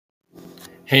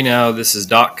Hey now, this is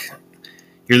Doc.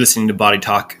 You're listening to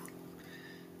BodyTalk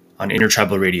on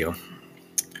Intertribal Radio.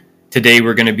 Today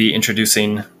we're going to be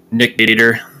introducing Nick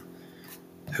Boeder,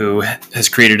 who has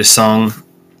created a song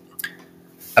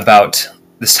about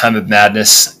this time of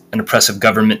madness, an oppressive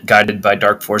government guided by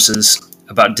dark forces,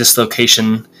 about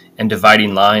dislocation and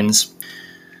dividing lines,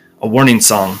 a warning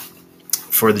song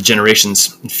for the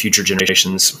generations and future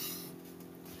generations.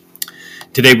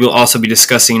 Today we'll also be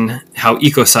discussing how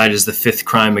ecocide is the fifth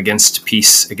crime against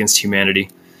peace, against humanity,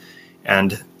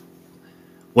 and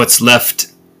what's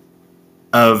left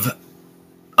of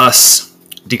us,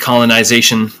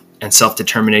 decolonization and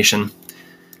self-determination.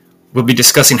 We'll be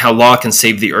discussing how law can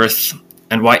save the earth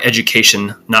and why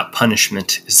education, not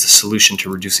punishment, is the solution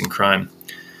to reducing crime.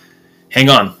 Hang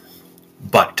on,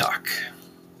 Body Talk.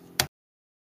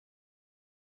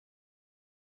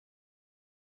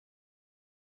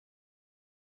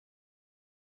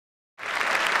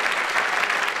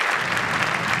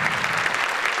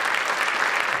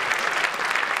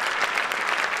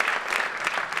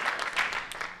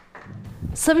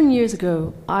 Seven years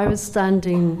ago, I was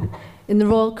standing in the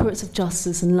Royal Courts of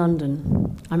Justice in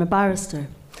London. I'm a barrister.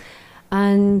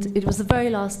 And it was the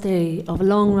very last day of a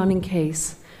long-running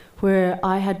case where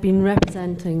I had been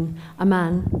representing a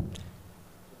man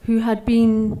who had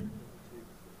been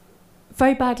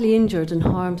very badly injured and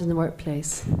harmed in the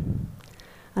workplace.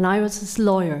 And I was his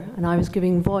lawyer, and I was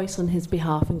giving voice on his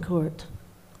behalf in court.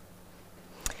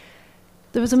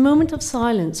 There was a moment of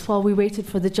silence while we waited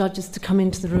for the judges to come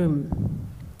into the room.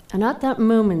 And at that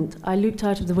moment, I looked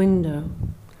out of the window,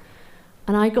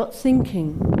 and I got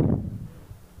thinking.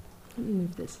 Let me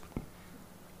move this.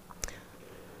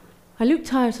 I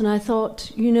looked out and I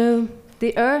thought, you know,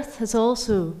 the earth has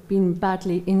also been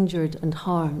badly injured and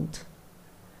harmed.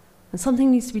 And something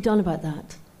needs to be done about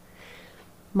that.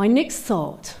 My next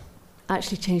thought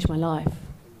actually changed my life.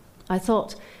 I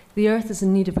thought, the earth is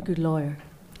in need of a good lawyer.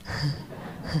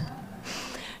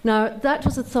 Now, that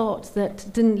was a thought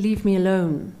that didn't leave me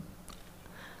alone.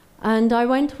 And I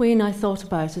went away and I thought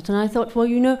about it, and I thought, well,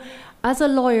 you know, as a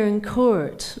lawyer in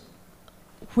court,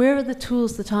 where are the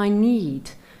tools that I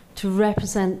need to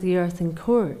represent the earth in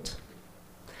court?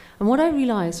 And what I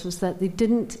realized was that they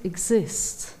didn't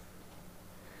exist.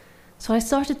 So I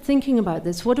started thinking about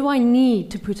this. What do I need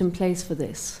to put in place for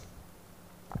this?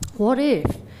 What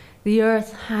if the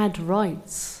earth had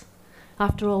rights?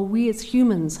 After all, we as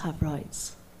humans have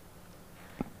rights.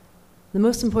 The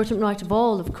most important right of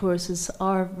all, of course, is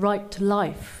our right to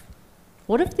life.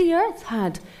 What if the earth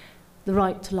had the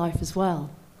right to life as well?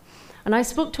 And I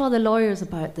spoke to other lawyers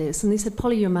about this, and they said,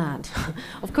 Polly, you're mad.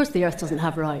 Of course the earth doesn't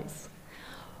have rights.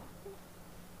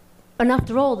 And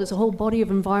after all, there's a whole body of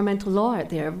environmental law out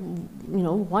there. You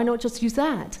know, why not just use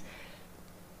that?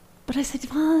 But I said,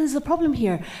 well, there's a problem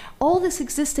here. All this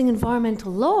existing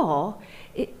environmental law,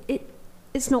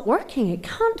 it's not working. It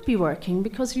can't be working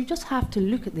because you just have to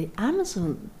look at the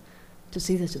Amazon to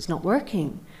see that it's not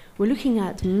working. We're looking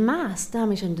at mass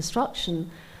damage and destruction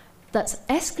that's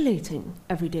escalating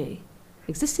every day.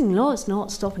 Existing law is not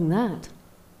stopping that.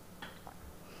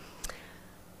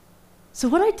 So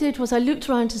what I did was I looked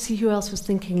around to see who else was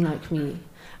thinking like me.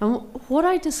 And what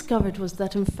I discovered was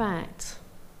that, in fact,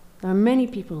 there are many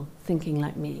people thinking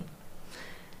like me.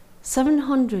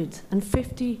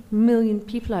 750 million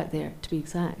people out there, to be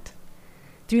exact.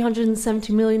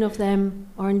 370 million of them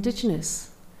are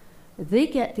indigenous. They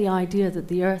get the idea that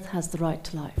the earth has the right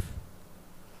to life.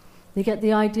 They get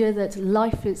the idea that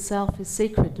life itself is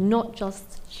sacred, not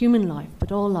just human life,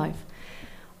 but all life.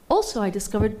 Also, I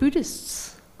discovered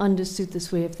Buddhists understood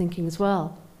this way of thinking as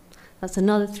well. That's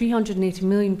another 380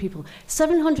 million people.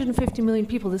 750 million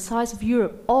people, the size of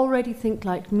Europe, already think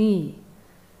like me.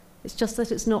 It's just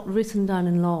that it's not written down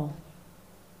in law.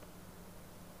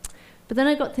 But then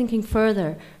I got thinking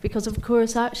further, because of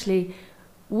course, actually,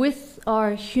 with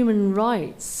our human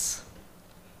rights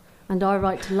and our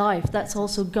right to life, that's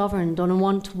also governed on a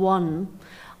one-to-one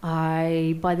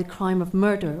by the crime of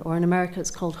murder, or in America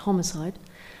it's called homicide.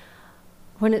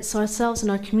 When it's ourselves and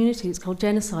our community, it's called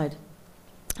genocide.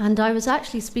 And I was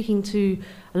actually speaking to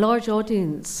a large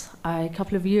audience a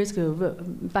couple of years ago,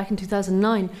 back in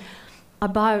 2009,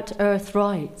 about earth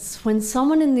rights, when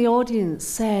someone in the audience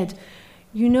said,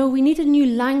 you know, we need a new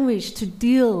language to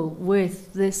deal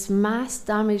with this mass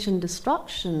damage and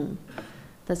destruction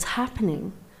that's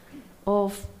happening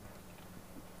of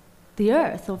the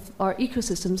earth, of our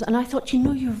ecosystems. And I thought, you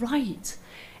know, you're right.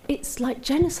 It's like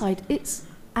genocide. It's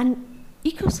an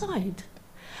ecocide.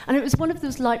 And it was one of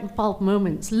those light bulb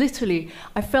moments. Literally,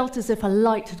 I felt as if a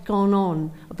light had gone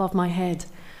on above my head.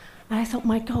 And I thought,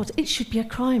 my God, it should be a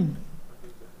crime.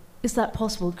 is that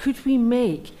possible? Could we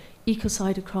make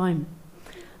ecocide a crime?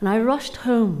 And I rushed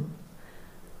home,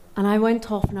 and I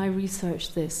went off and I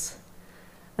researched this.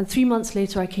 And 3 months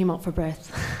later, I came up for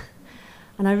breath.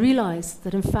 And I realized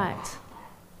that, in fact,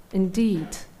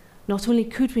 indeed, not only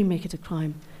could we make it a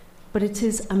crime, but it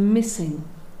is a missing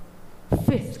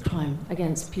 5th crime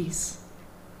against peace.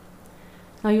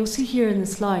 Now, you'll see here in the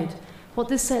slide, what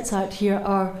this sets out here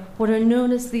are what are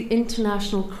known as the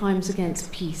international crimes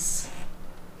against peace.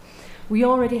 We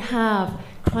already have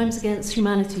crimes against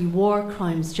humanity, war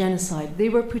crimes, genocide. They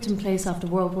were put in place after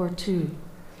World War II.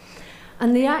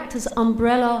 And they act as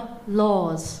umbrella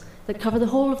laws that cover the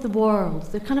whole of the world.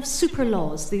 They're kind of super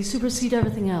laws. They supersede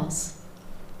everything else.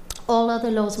 All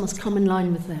other laws must come in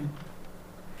line with them.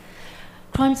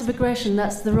 Crimes of aggression,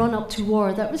 that's the run-up to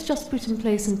war, that was just put in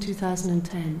place in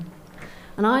 2010.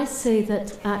 And I say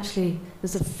that actually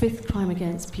there's a 5th crime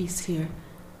against peace here,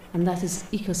 and that is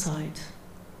ecocide.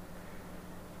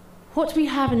 What we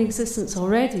have in existence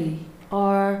already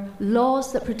are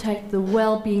laws that protect the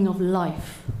well-being of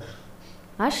life.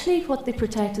 Actually, what they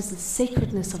protect is the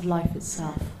sacredness of life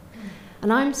itself.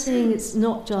 And I'm saying it's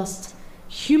not just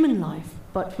human life,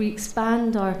 but we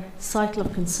expand our cycle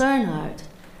of concern out,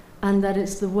 and that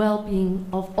it's the well-being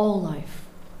of all life,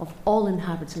 of all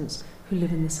inhabitants who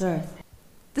live in this earth.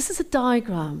 This is a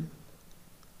diagram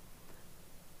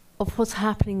of what's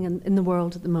happening in the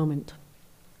world at the moment.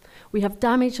 We have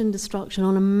damage and destruction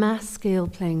on a mass scale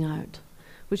playing out,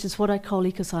 which is what I call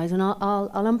ecocide, and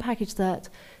I'll unpackage that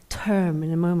term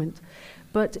in a moment.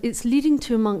 But it's leading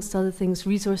to, amongst other things,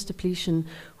 resource depletion,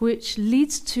 which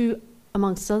leads to,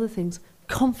 amongst other things,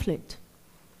 conflict,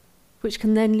 which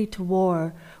can then lead to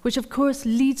war, which of course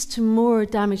leads to more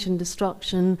damage and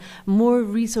destruction, more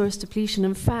resource depletion.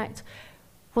 In fact,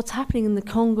 what's happening in the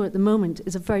Congo at the moment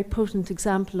is a very potent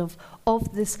example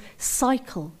of this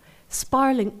cycle,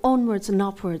 spiraling onwards and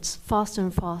upwards, faster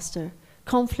and faster.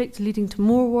 Conflict leading to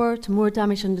more war, to more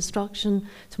damage and destruction,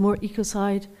 to more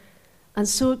ecocide, and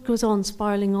so it goes on,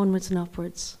 spiraling onwards and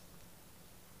upwards.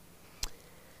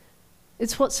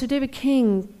 It's what Sir David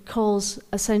King calls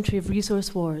a century of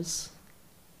resource wars.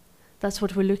 That's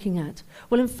what we're looking at.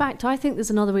 Well, in fact, I think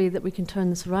there's another way that we can turn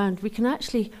this around. We can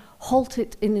actually halt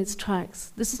it in its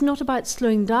tracks. This is not about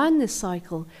slowing down this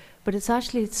cycle, but it's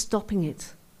actually stopping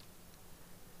it.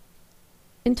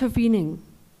 Intervening,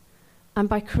 and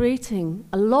by creating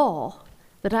a law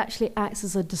that actually acts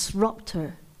as a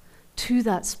disruptor to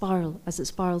that spiral as it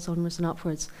spirals onwards and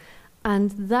upwards.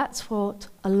 And that's what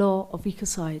a law of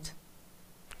ecocide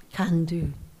can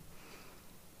do.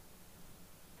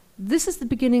 This is the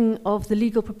beginning of the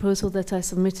legal proposal that I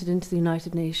submitted into the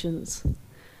United Nations.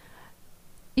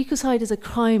 Ecocide is a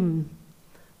crime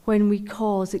when we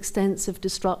cause extensive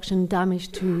destruction,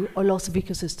 damage to, or loss of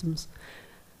ecosystems.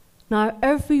 Now,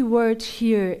 every word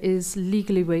here is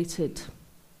legally weighted,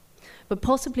 but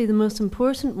possibly the most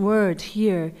important word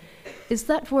here is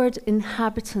that word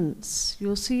inhabitants.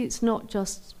 You'll see it's not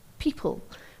just people,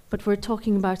 but we're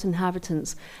talking about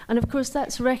inhabitants. And of course,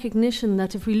 that's recognition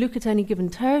that if we look at any given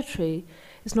territory,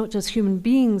 it's not just human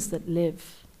beings that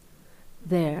live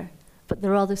there, but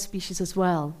there are other species as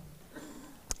well.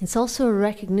 It's also a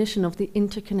recognition of the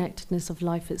interconnectedness of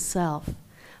life itself.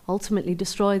 Ultimately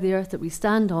destroy the earth that we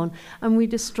stand on, and we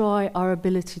destroy our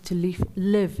ability to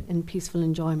live in peaceful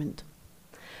enjoyment.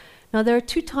 Now, there are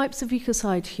 2 types of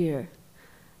ecocide here.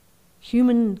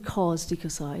 Human-caused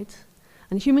ecocide.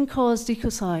 And human-caused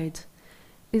ecocide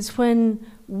is when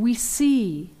we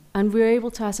see and we're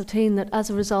able to ascertain that as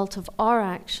a result of our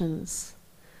actions,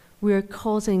 we're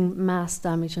causing mass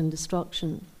damage and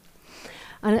destruction.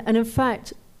 And in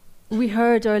fact, we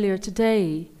heard earlier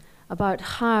today about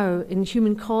how, in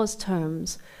human-caused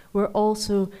terms, we're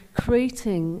also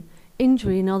creating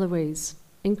injury in other ways,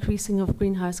 increasing of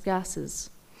greenhouse gases.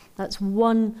 That's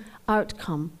one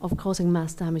outcome of causing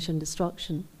mass damage and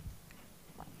destruction.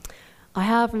 I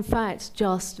have, in fact,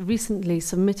 just recently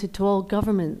submitted to all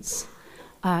governments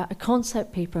a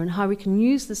concept paper on how we can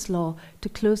use this law to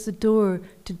close the door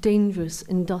to dangerous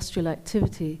industrial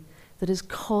activity that is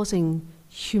causing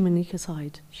human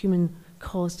ecocide,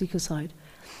 human-caused ecocide.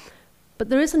 But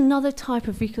there is another type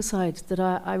of ecocide that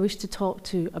I wish to talk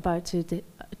about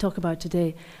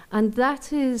today, and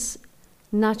that is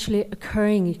naturally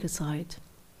occurring ecocide.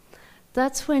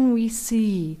 That's when we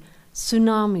see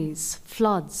tsunamis,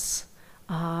 floods,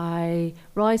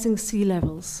 rising sea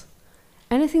levels,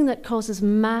 anything that causes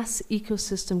mass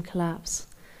ecosystem collapse.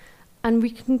 And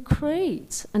we can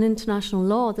create an international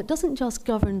law that doesn't just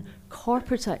govern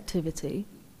corporate activity,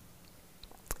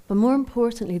 but more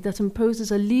importantly, that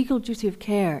imposes a legal duty of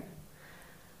care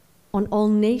on all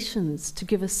nations to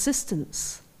give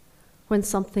assistance when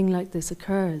something like this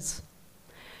occurs.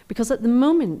 Because at the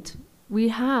moment, we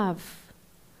have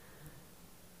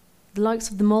the likes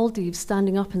of the Maldives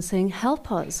standing up and saying,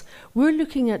 help us. We're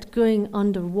looking at going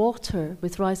underwater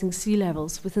with rising sea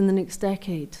levels within the next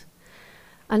decade.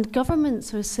 And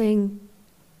governments are saying,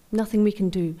 nothing we can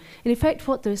do. In effect,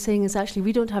 what they're saying is actually,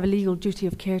 we don't have a legal duty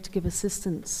of care to give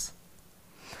assistance.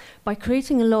 By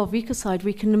creating a law of ecocide,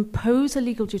 we can impose a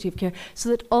legal duty of care so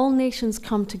that all nations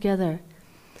come together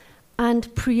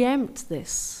and preempt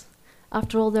this.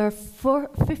 After all, there are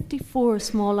 54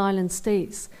 small island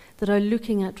states that are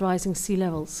looking at rising sea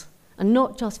levels. And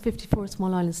not just 54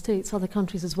 small island states, other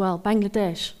countries as well.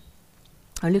 Bangladesh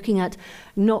are looking at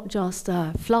not just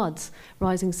floods,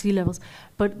 rising sea levels,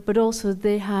 but also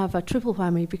they have a triple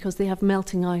whammy because they have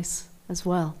melting ice as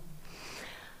well.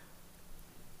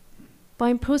 By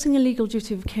imposing a legal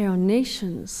duty of care on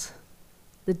nations,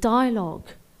 the dialogue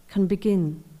can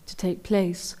begin to take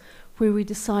place where we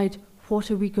decide what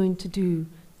are we going to do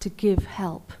to give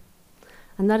help.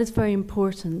 And that is very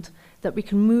important, that we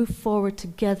can move forward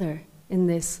together in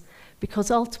this, because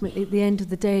ultimately at the end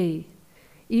of the day,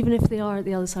 even if they are at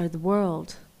the other side of the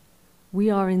world,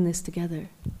 we are in this together.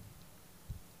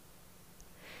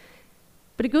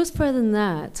 But it goes further than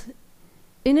that.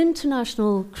 In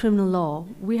international criminal law,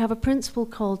 we have a principle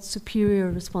called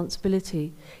superior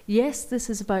responsibility. Yes, this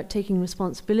is about taking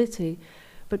responsibility,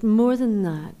 but more than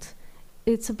that,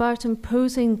 it's about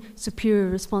imposing superior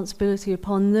responsibility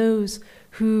upon those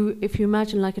who, if you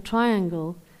imagine like a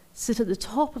triangle, sit at the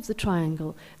top of the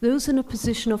triangle, those in a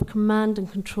position of command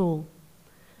and control.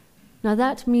 Now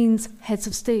that means heads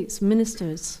of states,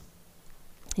 ministers.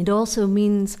 It also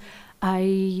means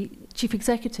chief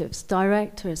executives,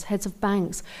 directors, heads of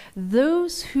banks,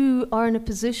 those who are in a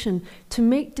position to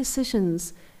make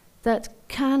decisions that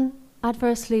can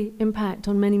adversely impact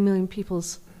on many million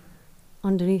peoples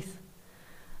underneath.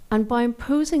 And by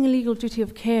imposing a legal duty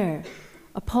of care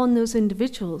upon those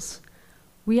individuals,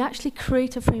 we actually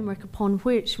create a framework upon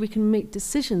which we can make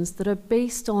decisions that are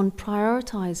based on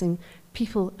prioritizing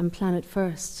people and planet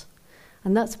first.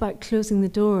 And that's about closing the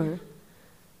door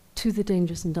to the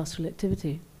dangerous industrial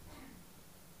activity.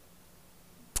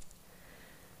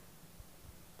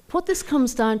 What this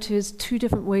comes down to is two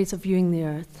different ways of viewing the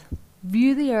Earth.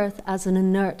 View the Earth as an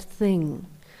inert thing,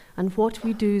 and what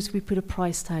we do is we put a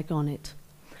price tag on it.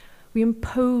 We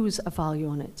impose a value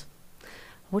on it.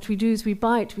 What we do is we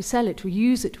buy it, we sell it, we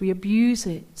use it, we abuse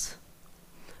it.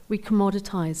 We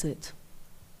commoditize it.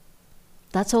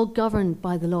 That's all governed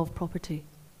by the law of property.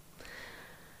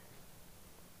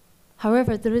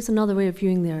 However, there is another way of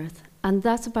viewing the Earth, and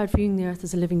that's about viewing the Earth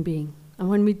as a living being. And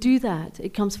when we do that,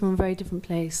 it comes from a very different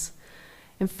place.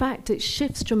 In fact, it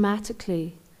shifts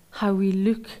dramatically how we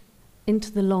look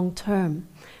into the long term.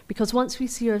 Because once we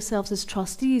see ourselves as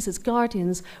trustees, as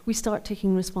guardians, we start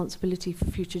taking responsibility for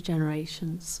future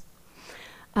generations.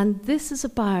 And this is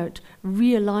about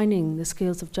realigning the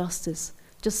scales of justice.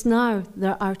 Just now,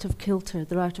 they're out of kilter,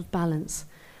 they're out of balance.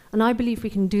 And I believe we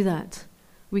can do that.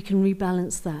 We can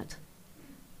rebalance that.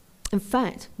 In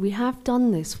fact, we have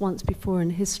done this once before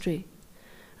in history.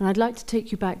 And I'd like to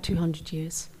take you back 200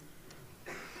 years.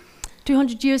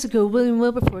 200 years ago, William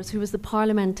Wilberforce, who was the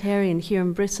parliamentarian here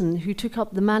in Britain, who took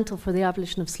up the mantle for the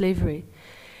abolition of slavery,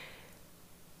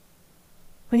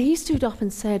 when he stood up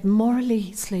and said,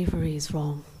 morally, slavery is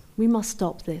wrong, we must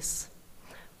stop this,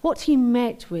 what he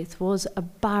met with was a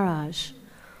barrage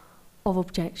of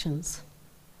objections.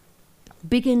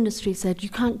 Big industry said, you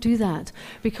can't do that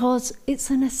because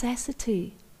it's a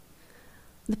necessity.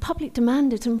 The public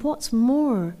demand it, and what's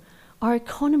more, our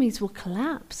economies will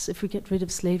collapse if we get rid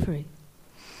of slavery.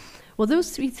 Well,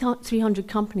 those 300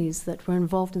 companies that were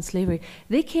involved in slavery,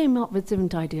 they came up with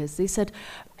different ideas. They said,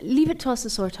 leave it to us to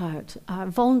sort out.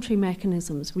 Voluntary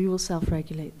mechanisms, we will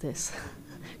self-regulate this.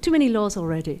 Too many laws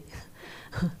already.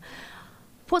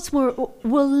 What's more,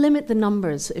 we'll limit the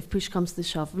numbers if push comes to the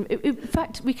shove. In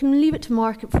fact, we can leave it to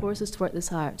market forces to work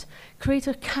this out. Create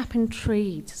a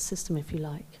cap-and-trade system, if you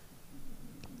like.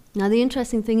 Now, the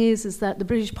interesting thing is that the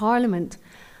British Parliament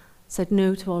said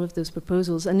no to all of those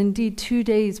proposals. And indeed, 2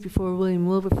 days before William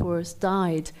Wilberforce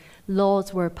died,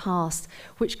 laws were passed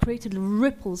which created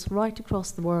ripples right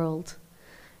across the world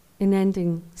in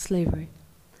ending slavery.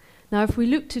 Now, if we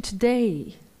look to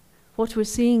today, what we're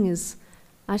seeing is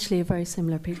actually a very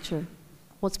similar picture.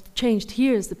 What's changed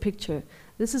here is the picture.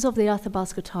 This is of the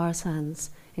Athabasca tar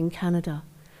sands in Canada.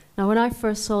 Now, when I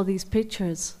first saw these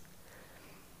pictures,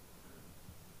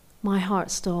 my heart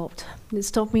stopped. It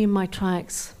stopped me in my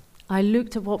tracks. I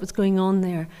looked at what was going on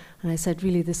there, and I said,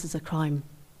 really, this is a crime.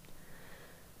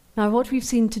 Now, what we've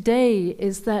seen today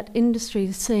is that industry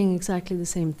is saying exactly the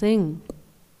same thing.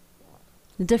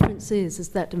 The difference is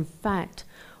that, in fact,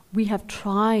 we have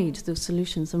tried those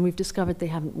solutions and we've discovered they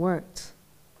haven't worked.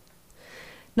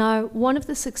 Now, one of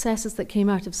the successes that came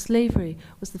out of slavery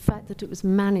was the fact that it was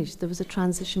managed. There was a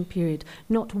transition period.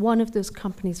 Not one of those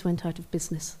companies went out of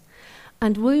business.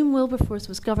 And William Wilberforce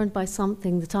was governed by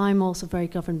something that I'm also very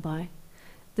governed by.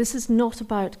 This is not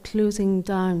about closing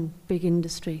down big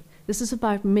industry. This is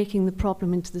about making the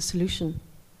problem into the solution.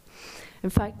 In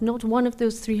fact, not one of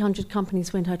those 300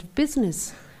 companies went out of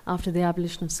business after the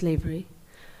abolition of slavery.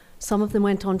 Some of them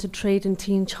went on to trade in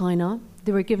tea in China.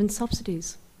 They were given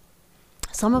subsidies.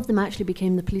 Some of them actually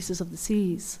became the polices of the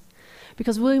seas.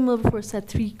 Because William Wilberforce said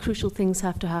 3 crucial things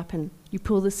have to happen. You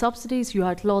pull the subsidies, you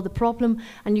outlaw the problem,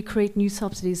 and you create new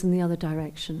subsidies in the other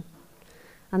direction.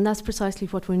 And that's precisely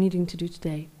what we're needing to do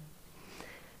today.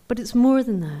 But it's more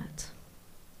than that.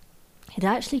 It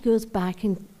actually goes back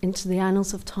into the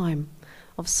annals of time,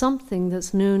 of something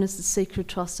that's known as the sacred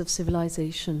trust of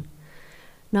civilization.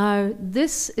 Now,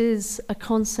 this is a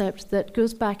concept that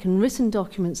goes back in written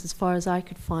documents, as far as I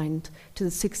could find, to the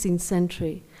 16th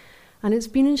century. And it's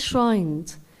been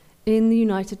enshrined in the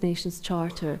United Nations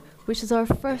Charter, which is our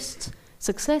first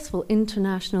successful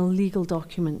international legal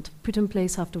document put in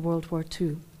place after World War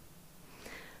II.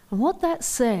 And what that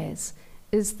says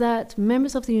is that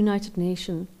members of the United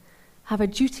Nations have a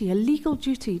duty, a legal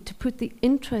duty, to put the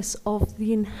interests of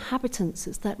the inhabitants,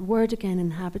 it's that word again,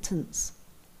 inhabitants,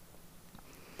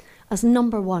 as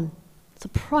number one. It's a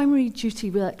primary duty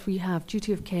that we have,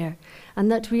 duty of care,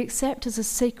 and that we accept as a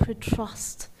sacred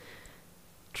trust.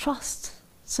 Trust.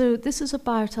 So this is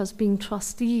about us being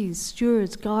trustees,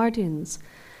 stewards, guardians,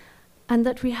 and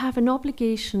that we have an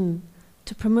obligation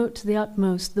to promote to the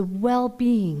utmost the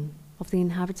well-being of the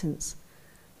inhabitants.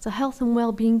 It's a health and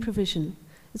well-being provision.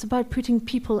 It's about putting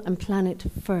people and planet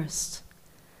first.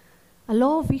 A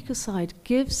law of ecocide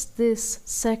gives this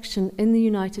section in the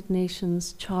United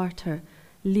Nations Charter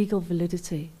legal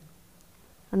validity.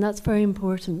 And that's very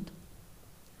important.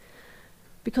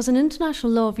 Because an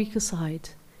international law of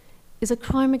ecocide is a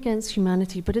crime against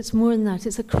humanity, but it's more than that.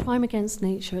 It's a crime against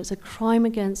nature. It's a crime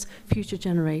against future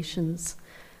generations.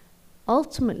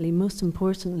 Ultimately, most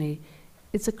importantly,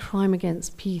 it's a crime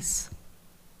against peace.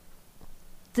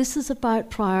 This is about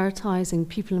prioritizing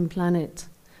people and planet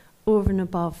over and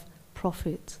above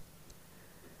profit.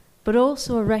 But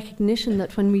also a recognition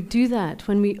that when we do that,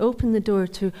 when we open the door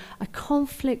to a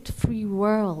conflict-free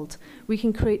world, we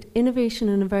can create innovation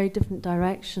in a very different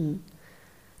direction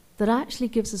that actually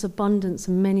gives us abundance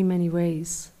in many, many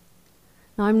ways.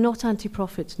 Now, I'm not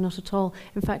anti-profit, not at all.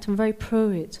 In fact, I'm very pro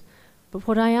it. But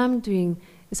what I am doing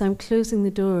is I'm closing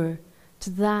the door to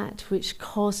that which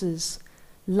causes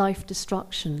life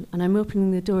destruction, and I'm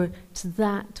opening the door to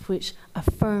that which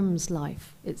affirms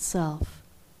life itself.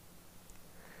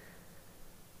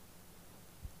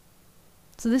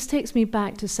 So this takes me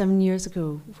back to 7 years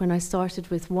ago when I started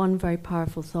with one very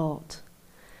powerful thought,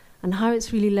 and how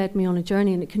it's really led me on a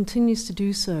journey, and it continues to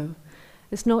do so.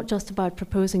 It's not just about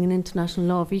proposing an international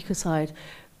law of ecocide,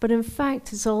 but in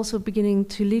fact it's also beginning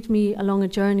to lead me along a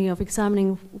journey of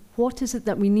examining what is it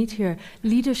that we need here.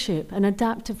 Leadership, and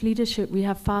adaptive leadership. We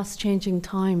have fast-changing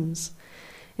times.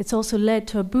 It's also led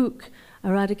to a book,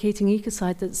 Eradicating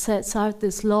Ecocide, that sets out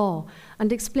this law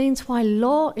and explains why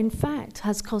law, in fact,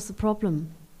 has caused the problem.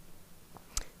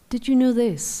 Did you know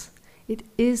this? It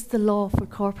is the law for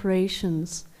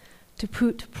corporations to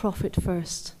put profit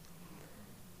first.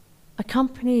 A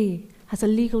company has a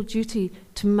legal duty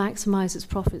to maximize its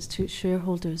profits to its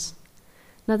shareholders.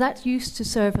 Now, that used to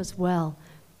serve us well,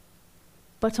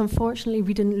 but unfortunately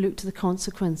we didn't look to the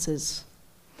consequences.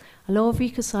 A law of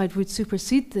ecocide would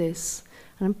supersede this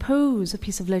and impose a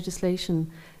piece of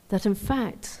legislation that in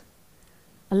fact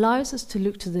allows us to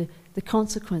look to the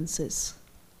consequences.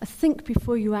 A think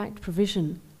before you act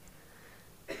provision,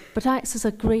 but acts as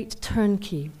a great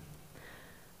turnkey.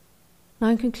 Now,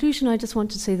 in conclusion, I just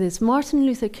want to say this. Martin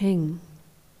Luther King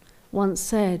once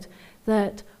said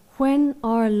that when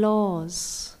our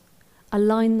laws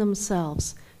align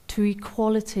themselves to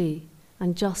equality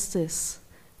and justice,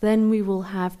 then we will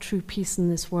have true peace in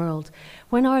this world.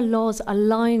 When our laws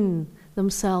align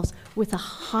themselves with a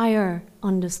higher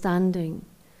understanding,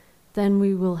 then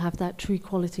we will have that true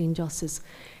equality and justice.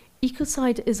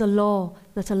 Ecocide is a law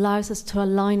that allows us to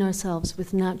align ourselves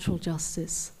with natural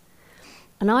justice.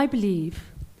 And I believe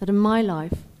that in my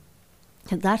life,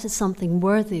 that is something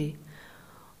worthy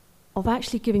of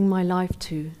actually giving my life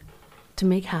to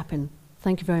make happen.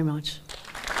 Thank you very much.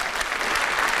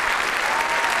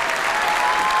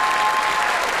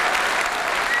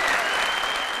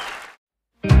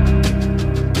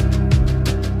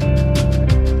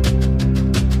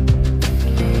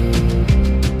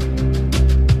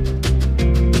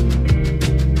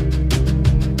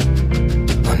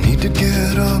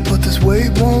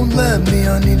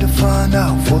 I need to find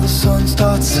out before the sun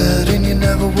starts setting. You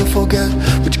never will forget,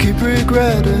 but you keep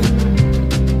regretting.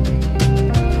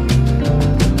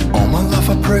 All my life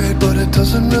I prayed, but it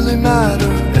doesn't really matter.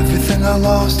 Everything I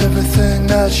lost, everything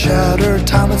that shattered.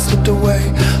 Time had slipped away,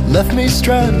 left me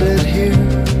stranded here.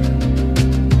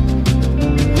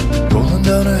 Rolling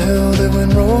down a hill, they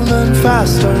went rolling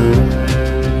faster.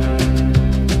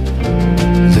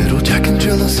 Little Jack and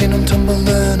Jill, I seen them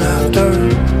tumbling after.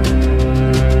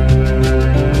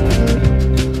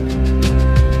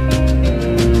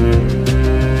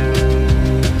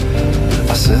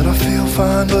 I said I feel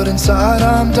fine, but inside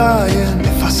I'm dying.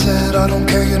 If I said I don't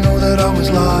care, you know that I was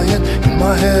lying. In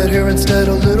my head here instead,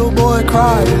 a little boy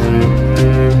crying.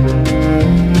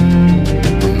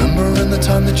 Remembering the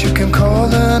time that you came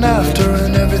calling after,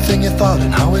 and everything you thought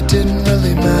and how it didn't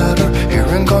really matter. Here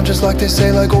and gone just like they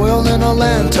say, like oil in a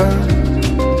lantern.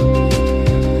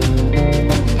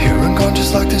 Here and gone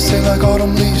just like they say, like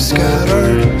autumn leaves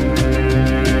scattered.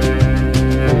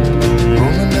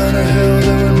 Rolling down a hill,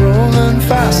 they went rolling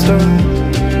faster.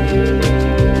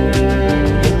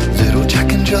 Little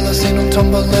Jack and Jill, I seen them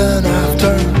tumbling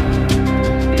after.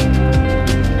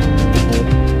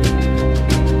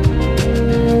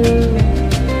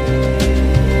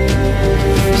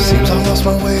 Seems I lost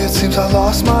my way, it seems I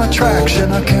lost my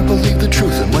traction. I can't believe the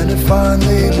truth, and when it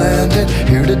finally landed,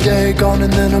 here today, gone,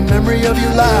 and then a memory of you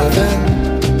laughing.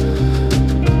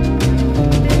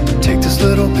 Take this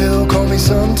little pill, call me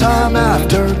sometime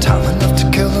after. Time enough to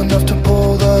kill, enough to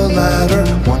pull the ladder.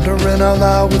 Wondering out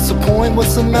loud, what's the point,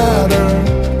 what's the matter?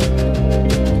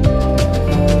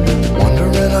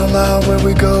 Wondering out loud, where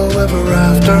we go ever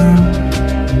after.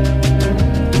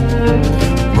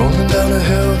 Rolling down a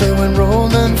hill, they went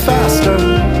rolling faster.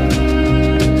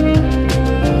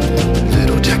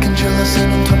 Little Jack and Jill, I seen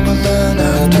them tumbling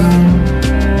after.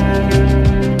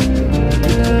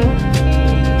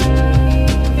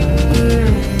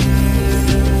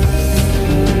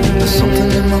 There's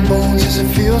something in my bones, yes, it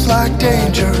feels like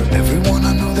danger. Everyone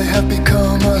I know, they have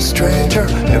become a stranger.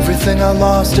 Everything I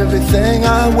lost, everything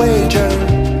I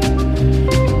wagered.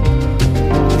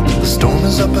 The storm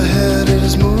is up ahead, it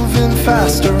is moving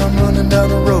faster. I'm running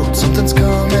down a road, something's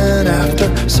coming after.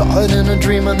 Saw it in a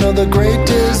dream, another great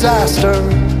disaster.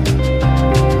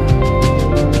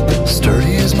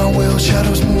 Sturdy as my will,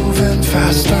 shadows moving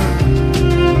faster.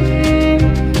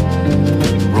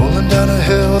 Rolling down a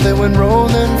hill, they went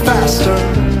rolling faster.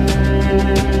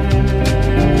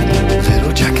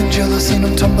 Little Jack and Jill, I seen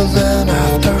them tumbling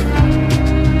after.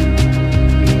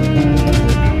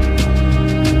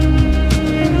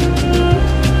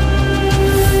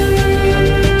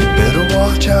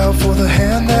 Watch out for the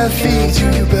hand that feeds you.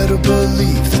 You better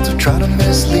believe that they'll try to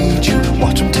mislead you.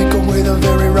 Watch them take away the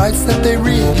very rights that they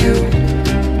read you.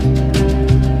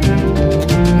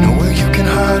 Nowhere you can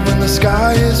hide when the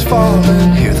sky is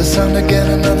falling. Hear the sound again,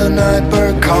 another night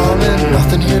bird calling.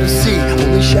 Nothing here to see,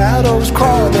 only shadows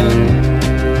crawling.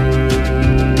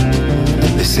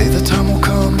 They say the time will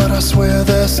come, but I swear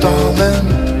they're stalling.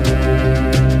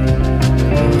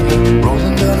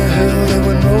 Rolling down a hill, they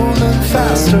went rolling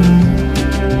faster.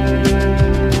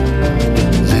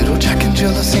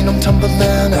 Jill, I seen them tumbling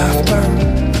after.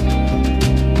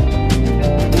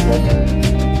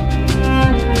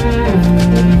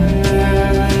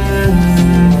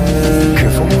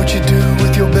 Careful what you do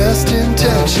with your best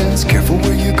intentions. Careful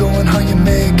where you go and how you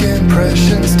make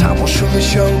impressions. Time will surely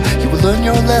show you will learn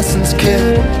your lessons,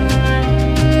 kid.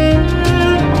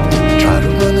 Try to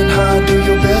run and hide, do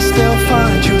your best, they'll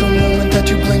find you. The moment that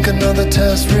you blink, another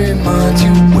test reminds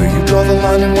you where you draw the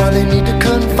line and why they need to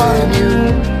confine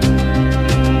you.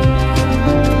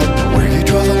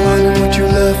 Draw the line in what you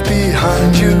left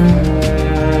behind you.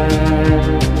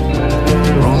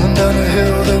 Rolling down a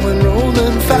hill, they went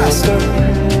rolling faster.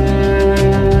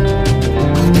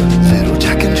 Little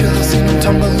Jack and Jill, I seen them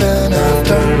tumbling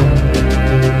after.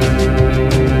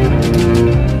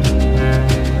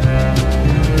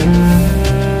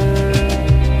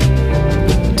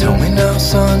 Tell me now,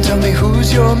 son, tell me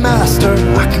who's your master.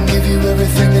 I can give you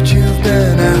everything that you've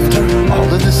been after. All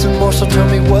of this and more, so tell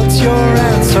me what's your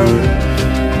answer.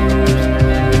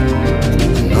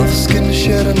 Skin to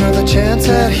shed, another chance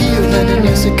at healing. And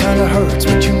yes, it kinda hurts,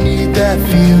 but you need that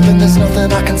feeling. There's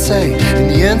nothing I can say, in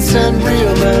the end send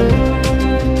reeling.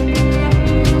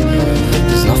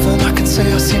 There's nothing I can say,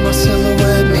 I see my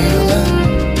silhouette kneeling.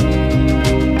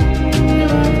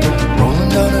 Rolling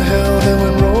down a hill, they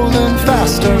went rolling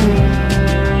faster.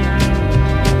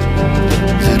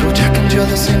 Little Jack and Jill,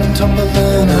 I seen them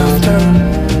tumbling after.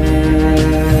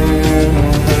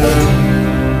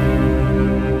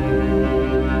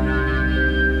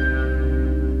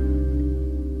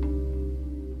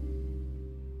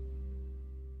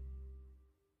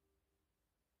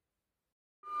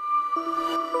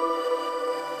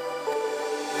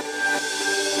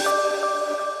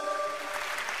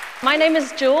 My name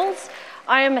is Jules.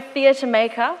 I am a theatre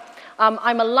maker.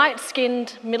 I'm a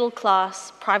light-skinned,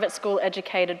 middle-class, private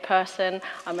school-educated person.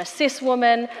 I'm a cis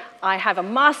woman. I have a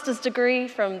master's degree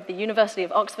from the University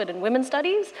of Oxford in Women's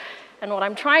Studies. And what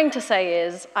I'm trying to say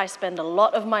is I spend a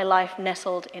lot of my life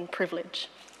nestled in privilege.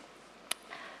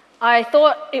 I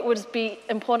thought it would be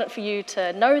important for you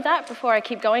to know that before I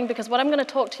keep going, because what I'm going to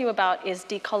talk to you about is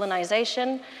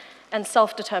decolonization and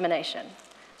self-determination.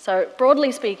 So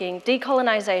broadly speaking,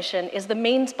 decolonization is the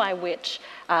means by which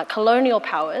colonial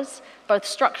powers, both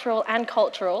structural and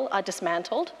cultural, are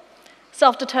dismantled.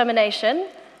 Self-determination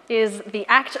is the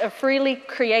act of freely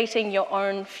creating your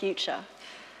own future.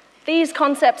 These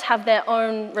concepts have their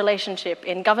own relationship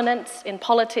in governance, in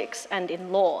politics, and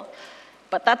in law.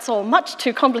 But that's all much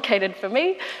too complicated for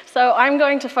me, so I'm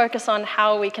going to focus on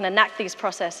how we can enact these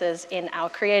processes in our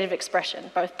creative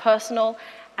expression, both personal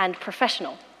and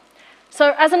professional.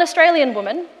 So as an Australian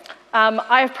woman,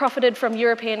 I have profited from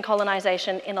European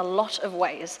colonization in a lot of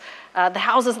ways. The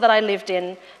houses that I lived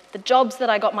in, the jobs that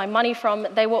I got my money from,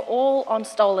 they were all on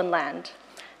stolen land.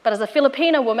 But as a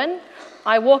Filipina woman,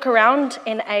 I walk around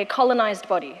in a colonized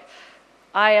body.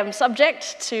 I am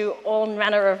subject to all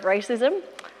manner of racism,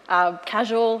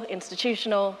 casual,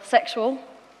 institutional, sexual.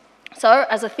 So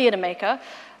as a theatre maker,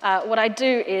 what I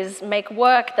do is make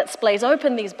work that splays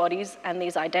open these bodies and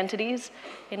these identities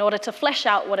in order to flesh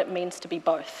out what it means to be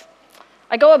both.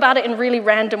 I go about it in really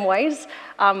random ways.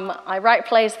 I write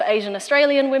plays for Asian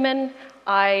Australian women.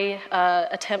 I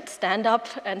attempt stand-up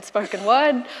and spoken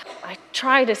word. I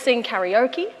try to sing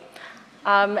karaoke.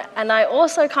 And I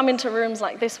also come into rooms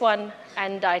like this one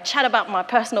and I chat about my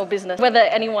personal business, whether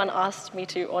anyone asked me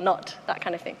to or not, that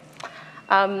kind of thing.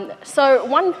 So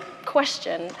one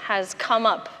question has come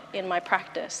up in my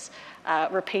practice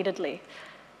repeatedly,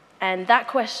 and that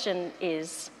question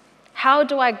is, how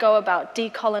do I go about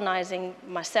decolonizing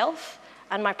myself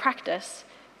and my practice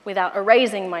without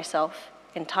erasing myself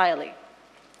entirely?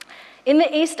 In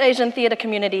the East Asian theatre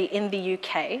community in the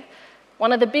UK,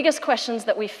 one of the biggest questions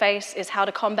that we face is how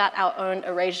to combat our own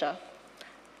erasure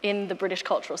in the British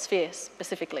cultural sphere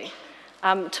specifically.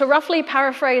 To roughly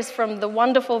paraphrase from the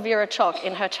wonderful Vera Chock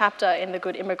in her chapter in The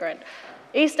Good Immigrant,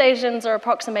 East Asians are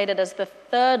approximated as the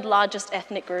third largest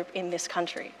ethnic group in this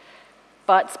country.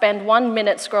 But spend 1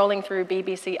 minute scrolling through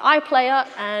BBC iPlayer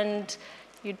and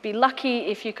you'd be lucky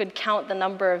if you could count the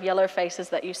number of yellow faces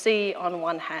that you see on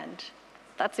one hand.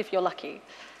 That's if you're lucky.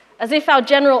 As if our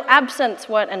general absence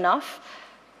weren't enough,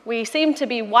 we seem to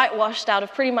be whitewashed out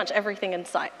of pretty much everything in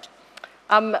sight.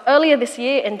 Earlier this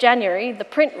year, in January, the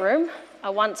Print Room,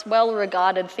 a once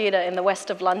well-regarded theatre in the west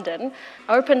of London,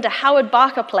 opened a Howard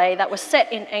Barker play that was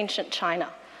set in ancient China.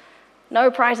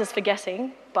 No prizes for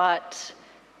guessing, but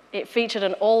it featured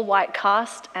an all-white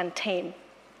cast and team.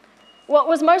 What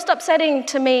was most upsetting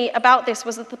to me about this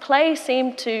was that the play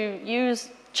seemed to use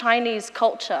Chinese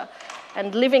culture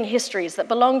and living histories that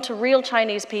belong to real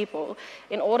Chinese people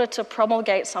in order to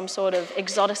promulgate some sort of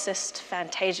exoticist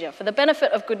fantasia for the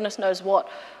benefit of goodness knows what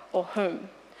or whom.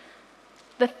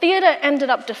 The theatre ended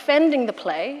up defending the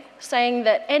play, saying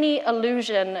that any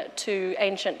allusion to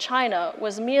ancient China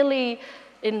was merely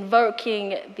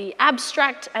invoking the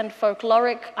abstract and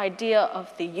folkloric idea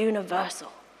of the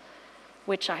universal,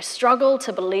 which I struggle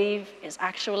to believe is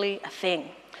actually a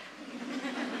thing.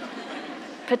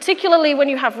 Particularly when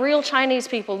you have real Chinese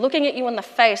people looking at you in the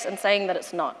face and saying that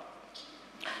it's not.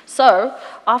 So,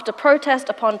 after protest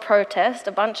upon protest,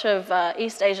 a bunch of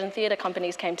East Asian theatre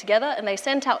companies came together and they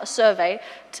sent out a survey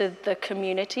to the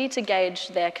community to gauge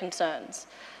their concerns.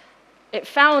 It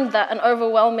found that an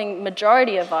overwhelming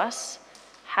majority of us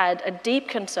had a deep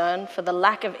concern for the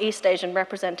lack of East Asian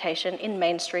representation in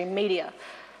mainstream media,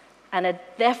 and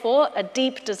therefore a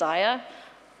deep desire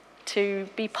to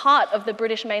be part of the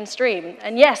British mainstream.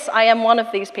 And yes, I am one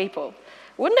of these people.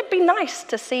 Wouldn't it be nice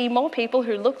to see more people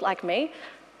who look like me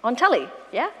on telly,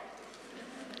 yeah?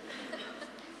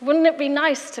 Wouldn't it be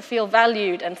nice to feel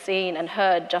valued and seen and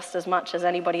heard just as much as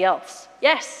anybody else?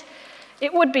 Yes,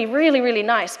 it would be really, really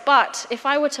nice. But if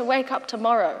I were to wake up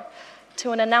tomorrow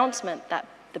to an announcement that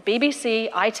the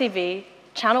BBC, ITV,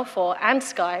 Channel 4 and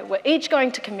Sky were each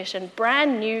going to commission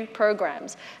brand new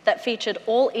programs that featured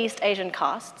all East Asian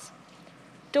casts,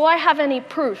 do I have any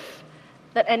proof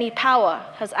that any power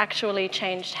has actually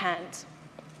changed hands?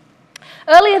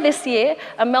 Earlier this year,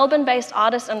 a Melbourne-based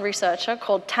artist and researcher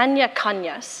called Tanya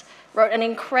Kanyas wrote an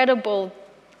incredible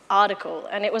article,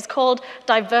 and it was called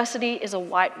 "Diversity is a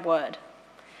White Word."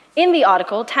 In the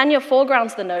article, Tanya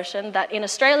foregrounds the notion that in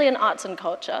Australian arts and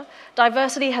culture,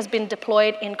 diversity has been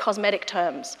deployed in cosmetic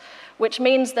terms, which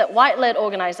means that white-led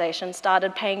organisations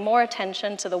started paying more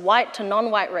attention to the white to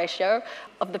non-white ratio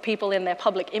of the people in their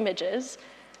public images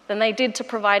than they did to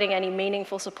providing any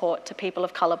meaningful support to people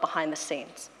of colour behind the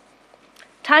scenes.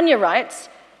 Tanya writes,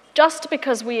 just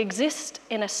because we exist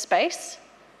in a space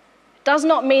does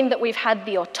not mean that we've had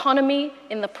the autonomy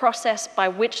in the process by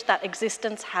which that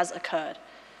existence has occurred.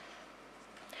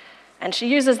 And she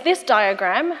uses this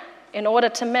diagram in order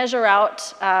to measure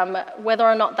out whether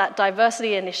or not that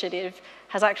diversity initiative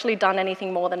has actually done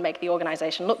anything more than make the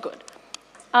organization look good.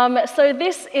 So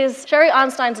this is Sherry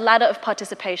Arnstein's ladder of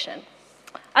participation.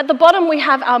 At the bottom, we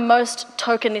have our most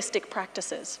tokenistic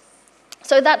practices.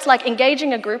 So that's like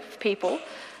engaging a group of people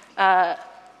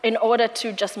in order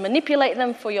to just manipulate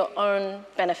them for your own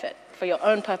benefit, for your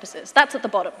own purposes. That's at the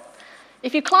bottom.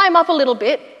 If you climb up a little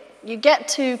bit, you get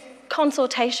to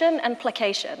consultation and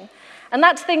placation. And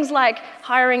that's things like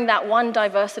hiring that one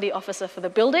diversity officer for the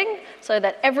building so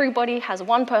that everybody has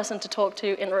one person to talk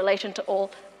to in relation to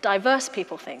all diverse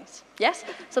people things. Yes?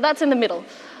 So that's in the middle.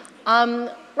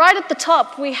 Right at the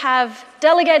top, we have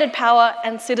delegated power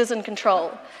and citizen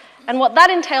control. And what that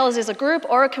entails is a group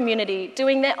or a community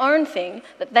doing their own thing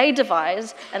that they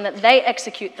devise and that they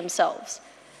execute themselves.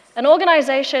 An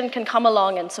organization can come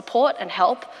along and support and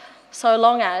help so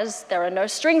long as there are no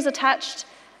strings attached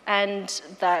and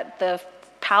that the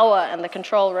power and the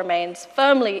control remains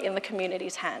firmly in the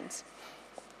community's hands.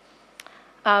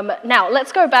 Now,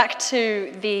 let's go back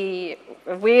to the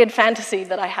weird fantasy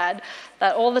that I had,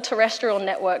 that all the terrestrial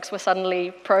networks were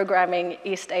suddenly programming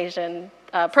East Asian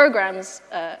programs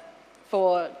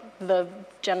for the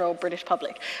general British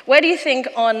public. Where do you think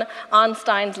on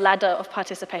Arnstein's ladder of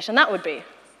participation that would be?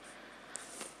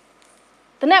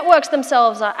 The networks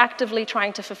themselves are actively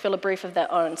trying to fulfill a brief of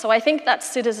their own, so I think that's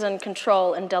citizen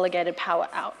control and delegated power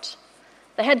out.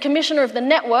 The head commissioner of the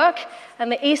network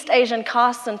and the East Asian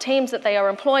castes and teams that they are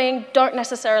employing don't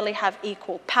necessarily have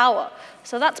equal power,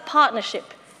 so that's partnership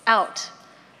out.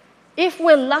 If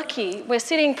we're lucky, we're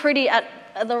sitting pretty at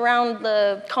around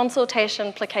the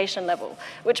consultation placation level,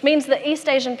 which means that East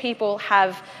Asian people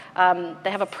have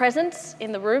a presence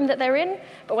in the room that they're in,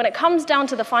 but when it comes down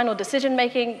to the final decision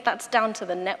making, that's down to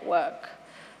the network.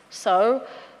 So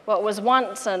what was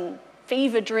once a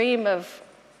fever dream of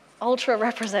ultra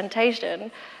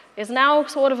representation is now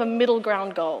sort of a middle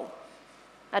ground goal.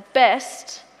 At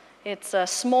best, it's a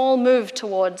small move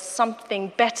towards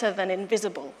something better than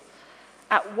invisible.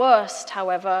 At worst,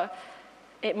 however,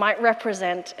 it might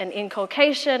represent an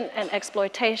inculcation and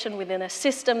exploitation within a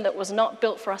system that was not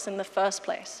built for us in the first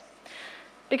place.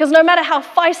 Because no matter how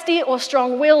feisty or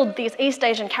strong-willed these East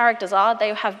Asian characters are,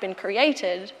 they have been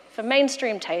created for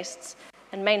mainstream tastes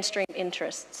and mainstream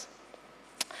interests.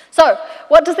 So,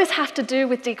 what does this have to do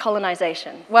with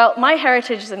decolonization? Well, my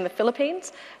heritage is in the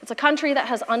Philippines. It's a country that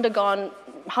has undergone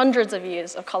hundreds of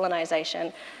years of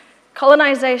colonization.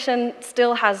 Colonization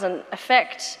still has an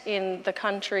effect in the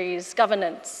country's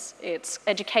governance, its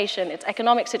education, its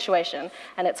economic situation,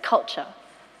 and its culture.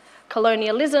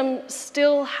 Colonialism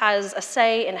still has a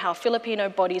say in how Filipino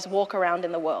bodies walk around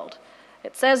in the world.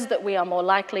 It says that we are more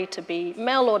likely to be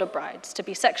mail-order brides, to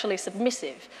be sexually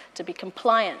submissive, to be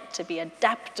compliant, to be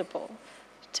adaptable,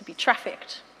 to be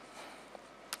trafficked.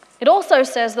 It also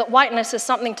says that whiteness is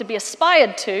something to be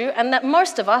aspired to and that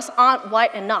most of us aren't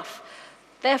white enough.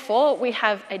 Therefore, we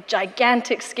have a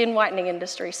gigantic skin whitening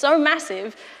industry, so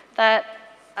massive that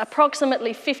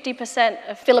approximately 50%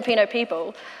 of Filipino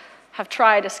people have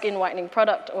tried a skin whitening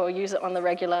product or use it on the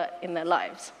regular in their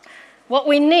lives. What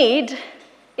we need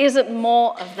isn't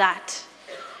more of that.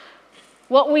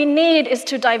 What we need is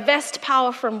to divest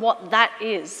power from what that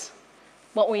is.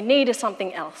 What we need is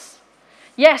something else.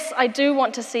 Yes, I do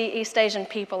want to see East Asian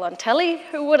people on telly,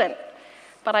 who wouldn't?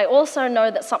 But I also know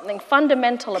that something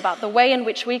fundamental about the way in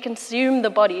which we consume the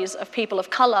bodies of people of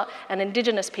colour and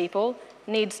Indigenous people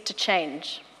needs to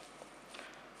change.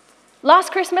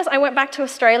 Last Christmas, I went back to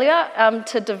Australia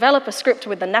to develop a script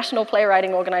with the National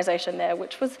Playwriting Organisation there,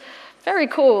 which was very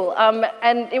cool.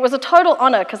 And it was a total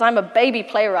honour because I'm a baby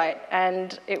playwright,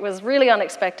 and it was really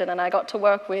unexpected, and I got to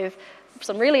work with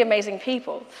some really amazing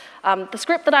people. The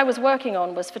script that I was working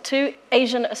on was for 2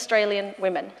 Asian Australian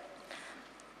women.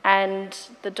 And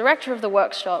the director of the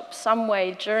workshop, some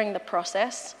way during the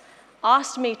process,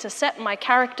 asked me to set my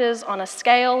characters on a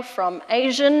scale from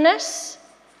Asianness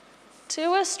to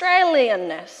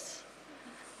Australianness.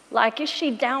 Like, is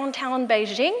she downtown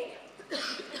Beijing?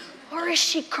 Or is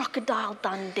she Crocodile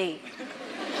Dundee?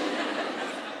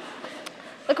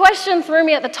 The question threw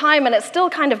me at the time, and it still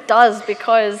kind of does,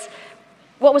 because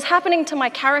What was happening to my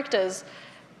characters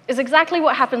is exactly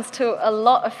what happens to a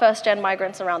lot of first-gen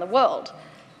migrants around the world.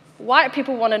 White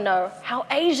people want to know, how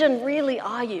Asian really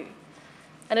are you?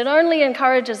 And it only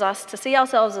encourages us to see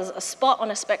ourselves as a spot on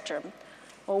a spectrum,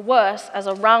 or worse, as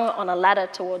a rung on a ladder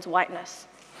towards whiteness.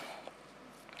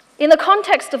 In the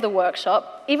context of the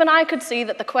workshop, even I could see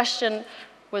that the question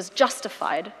was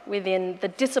justified within the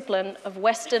discipline of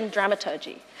Western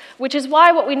dramaturgy, which is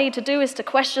why what we need to do is to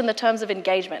question the terms of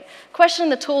engagement, question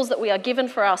the tools that we are given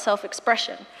for our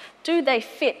self-expression. Do they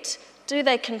fit? Do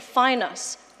they confine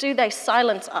us? Do they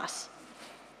silence us?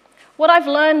 What I've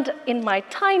learned in my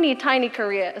tiny, tiny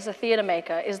career as a theatre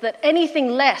maker is that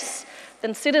anything less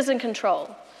than citizen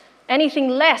control, anything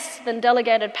less than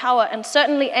delegated power, and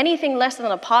certainly anything less than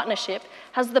a partnership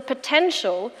has the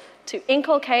potential to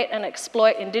inculcate and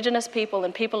exploit Indigenous people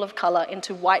and people of colour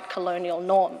into white colonial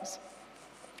norms.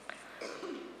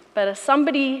 But as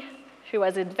somebody who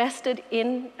has invested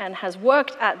in and has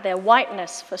worked at their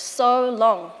whiteness for so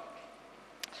long,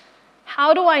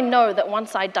 how do I know that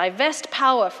once I divest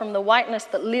power from the whiteness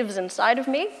that lives inside of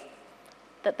me,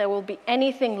 that there will be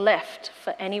anything left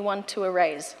for anyone to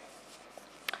erase?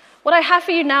 What I have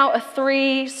for you now are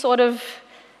three sort of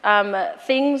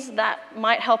things that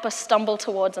might help us stumble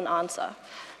towards an answer.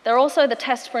 They're also the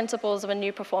test principles of a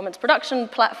new performance production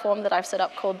platform that I've set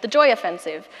up called the Joy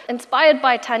Offensive, inspired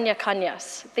by Tanya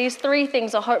Kanyas. These three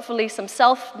things are hopefully some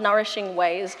self-nourishing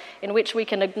ways in which we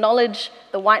can acknowledge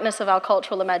the whiteness of our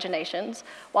cultural imaginations,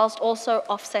 whilst also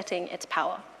offsetting its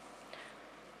power.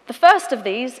 The first of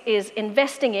these is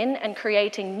investing in and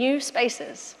creating new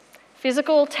spaces,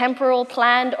 physical, temporal,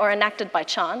 planned, or enacted by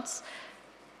chance.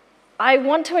 I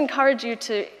want to encourage you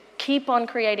to keep on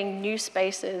creating new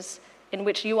spaces in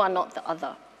which you are not the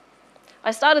other.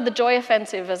 I started the Joy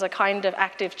Offensive as a kind of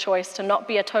active choice to not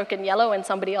be a token yellow in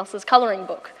somebody else's coloring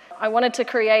book. I wanted to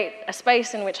create a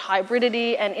space in which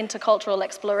hybridity and intercultural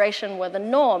exploration were the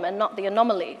norm and not the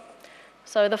anomaly.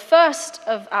 So the first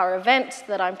of our events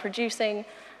that I'm producing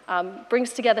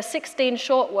brings together 16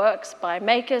 short works by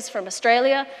makers from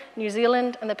Australia, New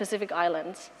Zealand, and the Pacific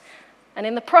Islands. And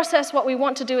in the process, what we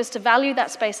want to do is to value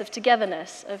that space of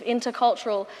togetherness, of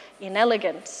intercultural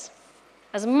inelegance,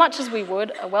 as much as we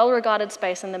would a well-regarded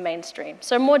space in the mainstream.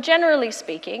 So more generally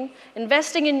speaking,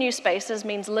 investing in new spaces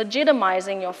means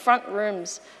legitimizing your front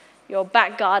rooms, your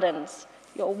back gardens,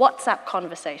 your WhatsApp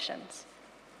conversations,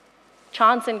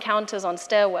 chance encounters on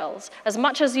stairwells, as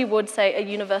much as you would, say, a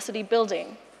university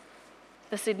building,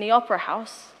 the Sydney Opera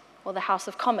House, or the House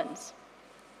of Commons.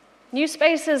 New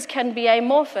spaces can be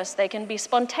amorphous, they can be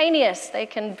spontaneous, they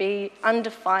can be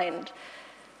undefined.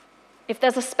 If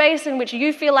there's a space in which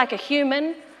you feel like a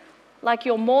human, like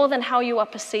you're more than how you are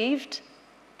perceived,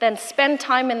 then spend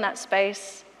time in that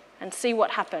space and see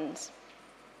what happens.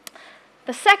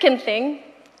 The second thing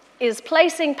is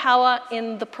placing power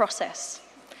in the process.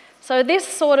 So this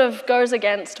sort of goes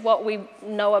against what we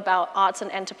know about arts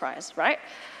and enterprise, right?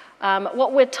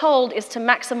 What we're told is to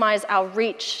maximize our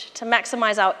reach, to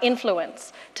maximize our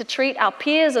influence, to treat our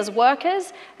peers as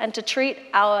workers, and to treat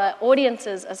our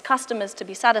audiences as customers to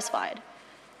be satisfied.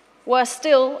 Worse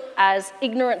still, as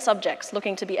ignorant subjects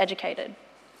looking to be educated.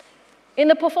 In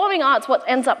the performing arts, what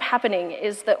ends up happening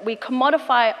is that we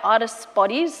commodify artists'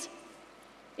 bodies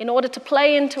in order to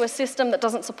play into a system that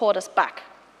doesn't support us back.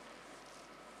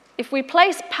 If we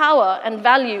place power and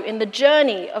value in the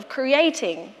journey of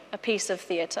creating a piece of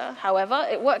theatre, however,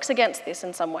 it works against this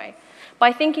in some way.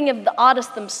 By thinking of the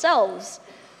artists themselves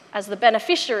as the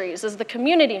beneficiaries, as the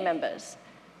community members,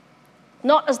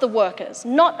 not as the workers,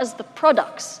 not as the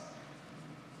products,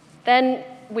 then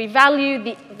we value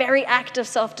the very act of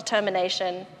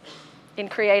self-determination in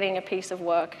creating a piece of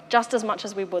work just as much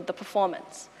as we would the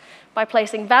performance. By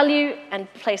placing value and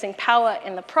placing power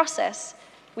in the process,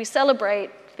 we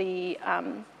celebrate the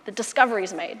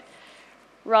discoveries made,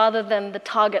 rather than the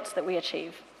targets that we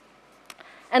achieve.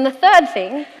 And the third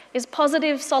thing is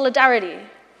positive solidarity.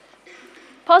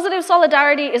 Positive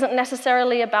solidarity isn't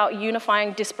necessarily about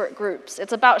unifying disparate groups.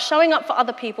 It's about showing up for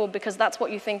other people because that's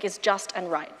what you think is just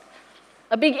and right.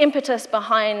 A big impetus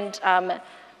behind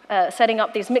setting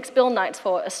up these mixed bill nights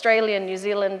for Australian, New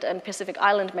Zealand, and Pacific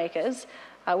Island makers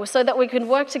was so that we could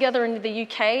work together in the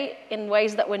UK in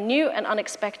ways that were new and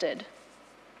unexpected.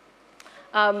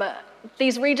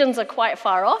 These regions are quite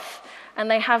far off, and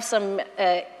they have some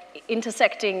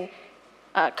intersecting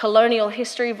colonial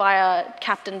history via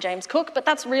Captain James Cook, but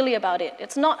that's really about it.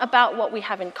 It's not about what we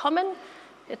have in common.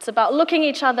 It's about looking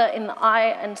each other in the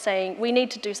eye and saying, we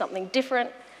need to do something different,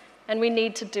 and we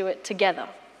need to do it together.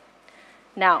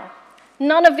 Now,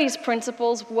 none of these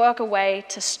principles work a way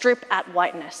to strip at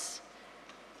whiteness.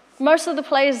 Most of the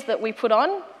plays that we put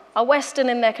on are Western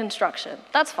in their construction.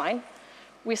 That's fine.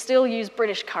 We still use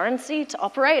British currency to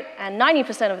operate, and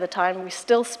 90% of the time we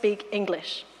still speak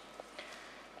English.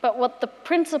 But what the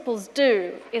principles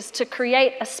do is to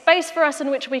create a space for us in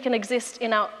which we can exist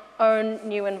in our own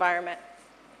new environment,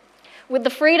 with the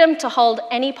freedom to hold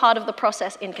any part of the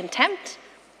process in contempt,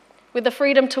 with the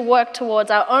freedom to work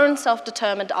towards our own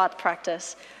self-determined art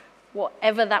practice,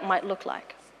 whatever that might look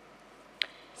like.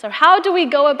 So how do we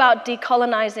go about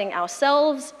decolonizing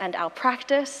ourselves and our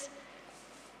practice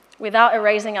without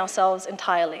erasing ourselves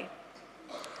entirely?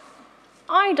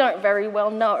 I don't very well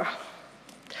know.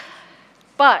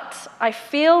 But I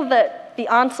feel that the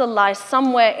answer lies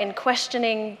somewhere in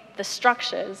questioning the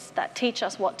structures that teach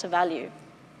us what to value.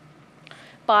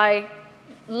 By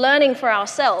learning for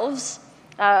ourselves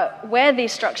where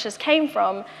these structures came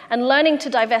from and learning to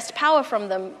divest power from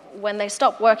them when they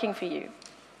stop working for you.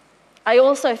 I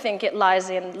also think it lies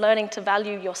in learning to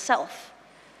value yourself,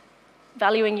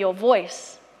 valuing your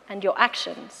voice and your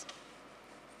actions,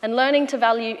 and learning to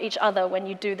value each other when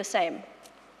you do the same.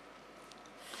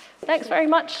 Thanks very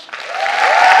much.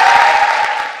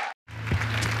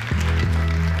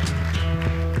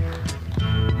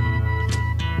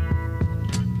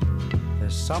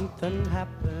 There's something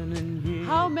happening here.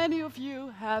 How many of you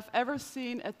have ever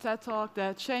seen a TED Talk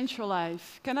that changed your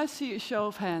life? Can I see a show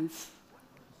of hands?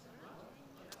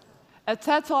 A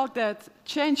TED Talk that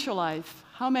changed your life.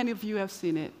 How many of you have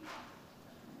seen it?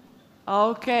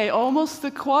 Okay, almost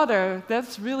a quarter.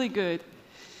 That's really good.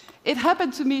 It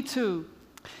happened to me too.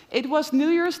 It was New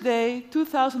Year's Day,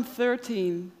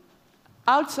 2013.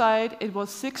 Outside, it was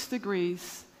 6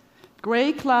 degrees.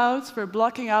 Gray clouds were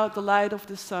blocking out the light of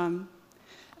the sun,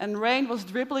 and rain was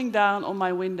dribbling down on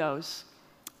my windows.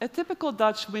 A typical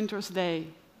Dutch winter's day.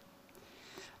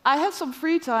 I had some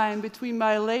free time between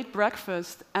my late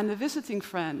breakfast and a visiting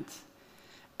friend.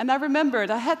 And I remembered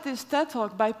I had this TED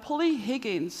Talk by Polly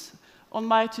Higgins on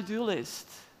my to-do list.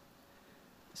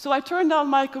 So I turned on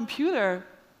my computer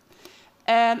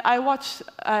and I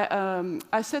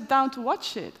sat down to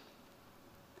watch it.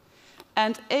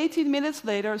 And 18 minutes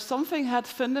later, something had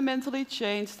fundamentally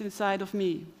changed inside of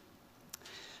me.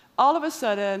 All of a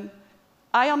sudden,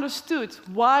 I understood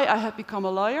why I had become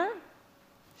a lawyer,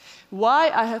 why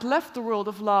I had left the world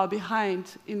of law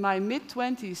behind in my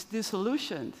mid-20s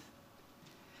disillusioned,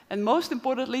 and most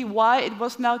importantly, why it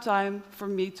was now time for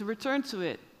me to return to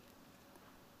it.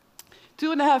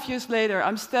 2.5 years later,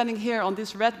 I'm standing here on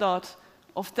this red dot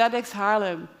of TEDx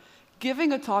Haarlem,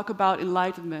 giving a talk about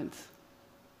enlightenment.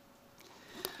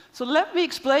 So let me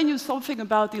explain you something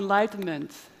about the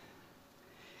Enlightenment.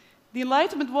 The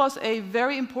Enlightenment was a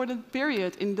very important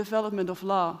period in the development of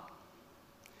law.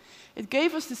 It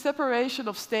gave us the separation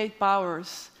of state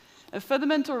powers and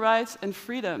fundamental rights and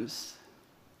freedoms.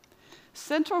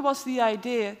 Central was the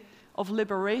idea of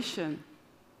liberation.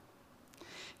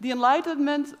 The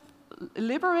Enlightenment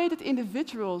liberated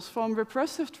individuals from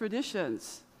repressive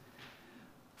traditions,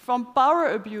 from power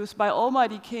abuse by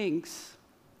almighty kings.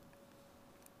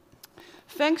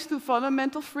 Thanks to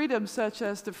fundamental freedoms such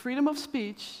as the freedom of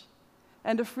speech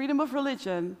and the freedom of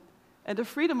religion and the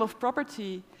freedom of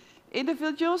property,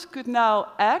 individuals could now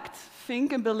act,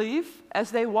 think, and believe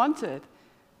as they wanted,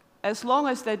 as long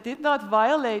as they did not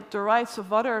violate the rights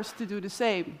of others to do the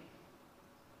same.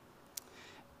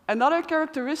 Another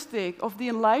characteristic of the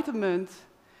Enlightenment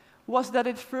was that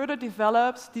it further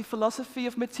developed the philosophy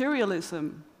of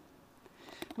materialism,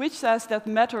 which says that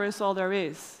matter is all there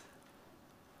is.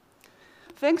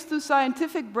 Thanks to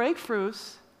scientific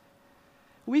breakthroughs,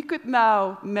 we could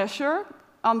now measure,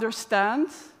 understand,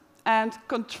 and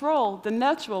control the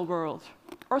natural world,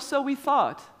 or so we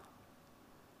thought.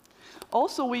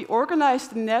 Also, we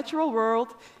organized the natural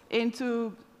world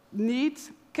into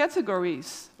neat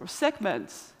categories or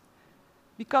segments,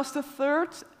 because the third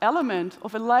element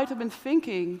of Enlightenment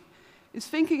thinking is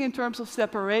thinking in terms of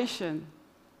separation.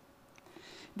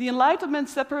 The Enlightenment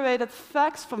separated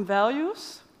facts from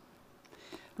values,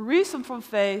 reason from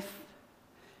faith,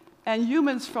 and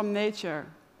humans from nature.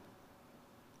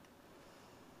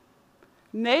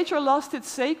 Nature lost its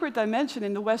sacred dimension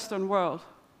in the Western world.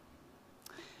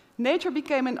 Nature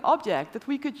became an object that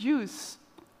we could use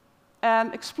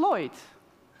and exploit.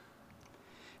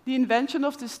 The invention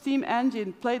of the steam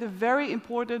engine played a very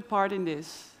important part in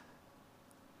this.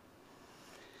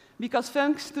 Because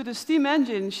thanks to the steam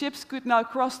engine, ships could now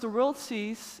cross the world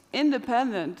seas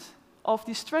independent of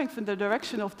the strength and the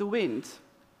direction of the wind.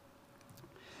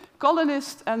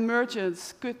 Colonists and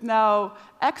merchants could now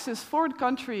access foreign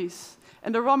countries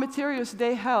and the raw materials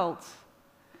they held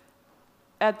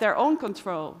at their own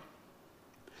control.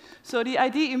 So the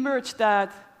idea emerged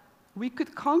that We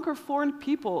could conquer foreign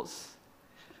peoples,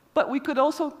 but we could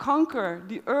also conquer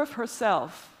the earth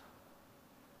herself.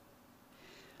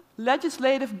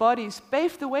 Legislative bodies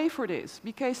paved the way for this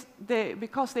because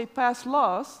they passed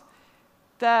laws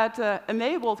that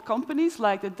enabled companies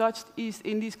like the Dutch East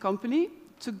Indies Company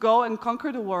to go and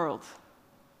conquer the world.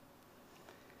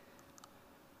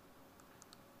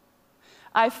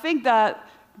 I think that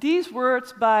these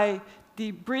words by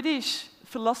the British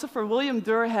philosopher William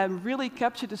Durham really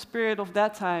captured the spirit of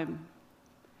that time.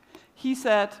 He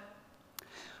said,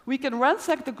 "We can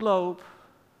ransack the globe,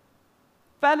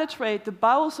 penetrate the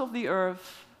bowels of the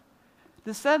earth,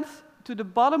 descend to the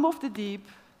bottom of the deep,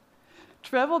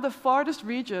 travel the farthest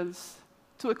regions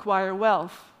to acquire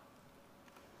wealth."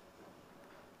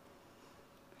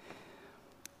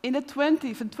 In the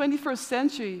 20th and 21st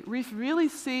century, we've really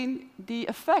seen the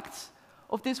effects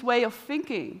of this way of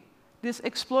thinking, this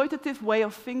exploitative way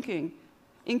of thinking,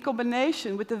 in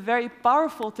combination with the very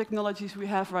powerful technologies we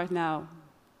have right now.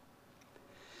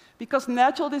 Because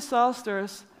natural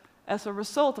disasters, as a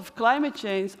result of climate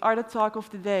change, are the talk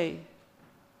of the day.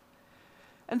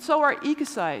 And so are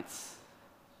ecocides.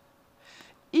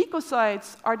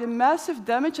 Ecocides are the massive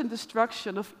damage and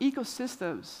destruction of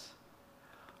ecosystems.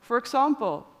 For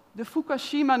example, the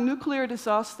Fukushima nuclear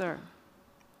disaster,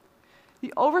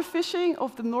 the overfishing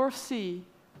of the North Sea,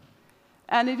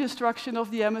 and the destruction of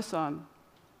the Amazon.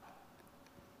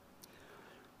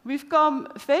 We've come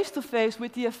face to face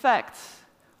with the effects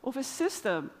of a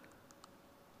system.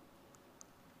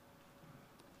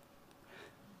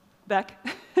 Back.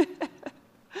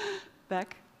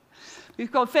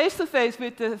 We've come face to face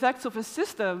with the effects of a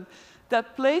system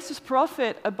that places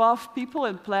profit above people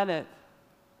and planet.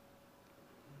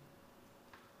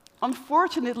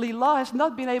 Unfortunately, law has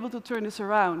not been able to turn this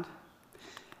around.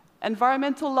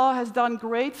 Environmental law has done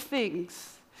great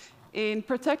things in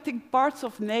protecting parts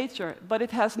of nature, but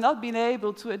it has not been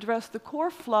able to address the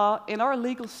core flaw in our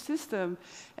legal system,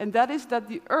 and that is that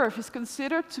the earth is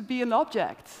considered to be an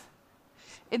object,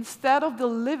 instead of the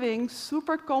living,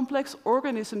 super complex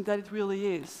organism that it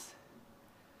really is.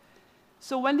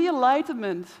 So when the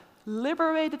Enlightenment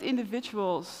liberated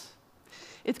individuals,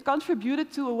 it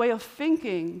contributed to a way of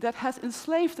thinking that has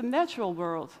enslaved the natural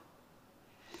world.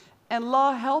 And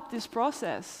law helped this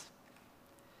process.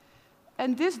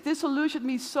 And this disillusioned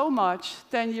me so much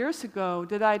 10 years ago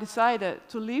that I decided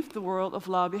to leave the world of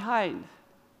law behind.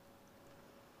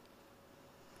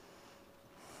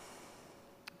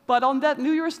 But on that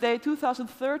New Year's Day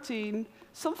 2013,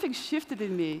 something shifted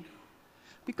in me.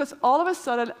 Because all of a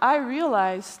sudden I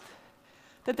realized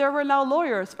that there were now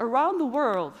lawyers around the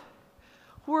world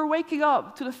who were waking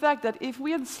up to the fact that if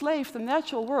we enslave the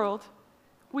natural world,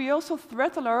 we also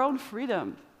threaten our own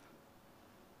freedom.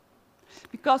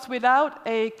 Because without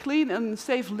a clean and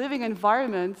safe living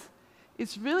environment,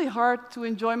 it's really hard to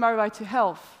enjoy my right to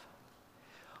health,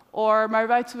 or my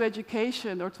right to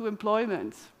education, or to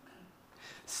employment.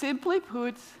 Simply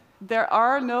put, there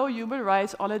are no human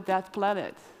rights on a dead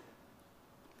planet.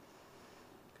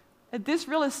 And this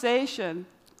realization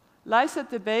lies at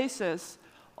the basis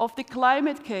of the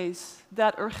climate case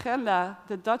that Urgenda,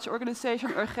 the Dutch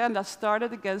organization Urgenda,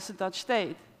 started against the Dutch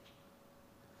state.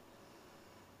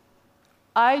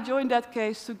 I joined that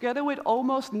case together with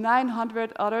almost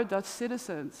 900 other Dutch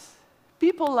citizens,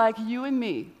 people like you and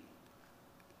me.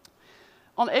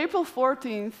 On April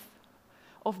 14th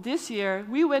of this year,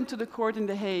 we went to the court in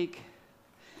The Hague,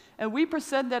 and we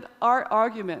presented our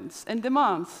arguments and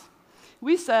demands.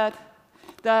 We said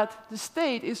that the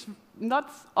state is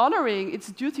not honoring its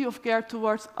duty of care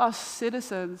towards us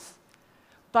citizens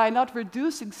by not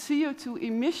reducing CO2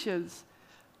 emissions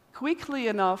quickly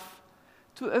enough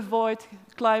to avoid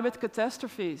climate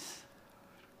catastrophes.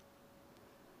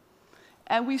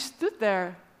 And we stood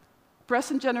there,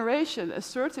 present generation,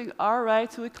 asserting our right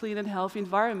to a clean and healthy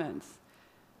environment.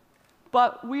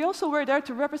 But we also were there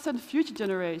to represent future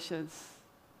generations.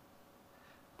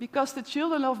 Because the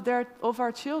children of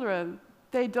our children,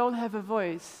 they don't have a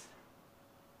voice.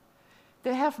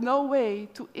 They have no way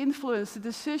to influence the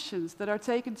decisions that are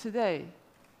taken today.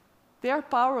 They are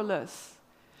powerless,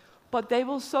 but they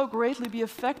will so greatly be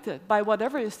affected by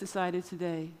whatever is decided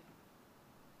today.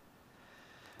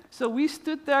 So we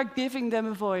stood there giving them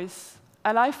a voice,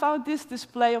 and I found this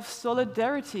display of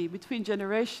solidarity between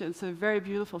generations a very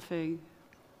beautiful thing.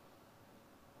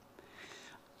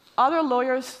 Other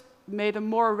lawyers made a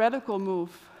more radical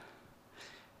move.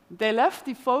 They left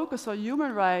the focus on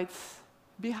human rights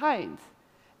behind,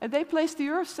 and they placed the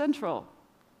earth central.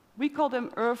 We call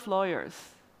them earth lawyers.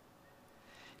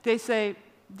 They say,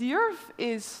 the earth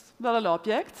is not an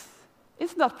object,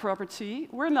 it's not property,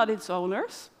 we're not its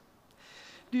owners.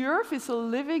 The Earth is a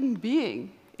living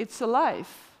being. It's alive.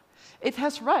 It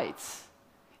has rights.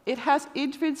 It has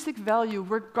intrinsic value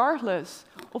regardless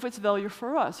of its value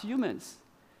for us, humans.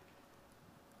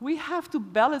 We have to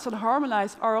balance and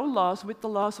harmonize our own laws with the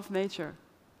laws of nature.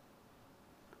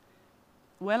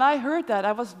 When I heard that,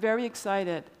 I was very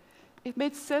excited. It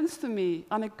made sense to me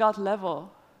on a gut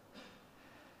level.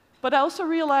 But I also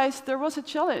realized there was a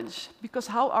challenge, because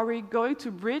how are we going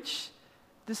to bridge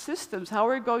the systems? How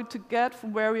are we going to get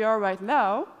from where we are right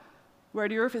now, where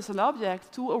the Earth is an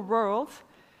object, to a world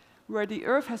where the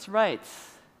Earth has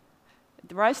rights,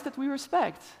 the rights that we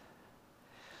respect?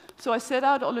 So I set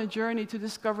out on a journey to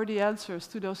discover the answers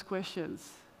to those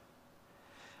questions.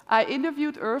 I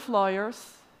interviewed Earth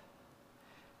lawyers.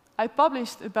 I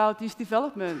published about these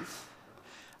developments.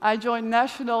 I joined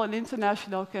national and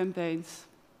international campaigns.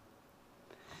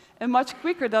 And much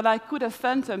quicker than I could have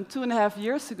fathomed 2.5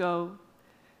 years ago,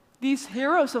 these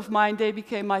heroes of mine, they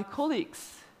became my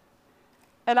colleagues.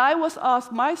 And I was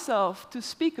asked myself to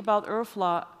speak about Earth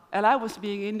law, and I was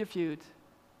being interviewed.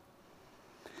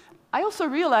 I also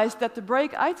realized that the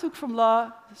break I took from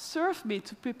law served me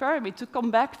to prepare me to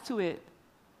come back to it.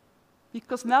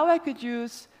 Because now I could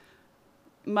use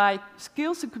my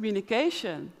skills in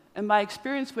communication and my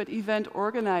experience with event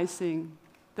organizing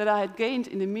that I had gained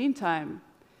in the meantime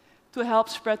to help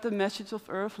spread the message of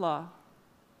Earth law.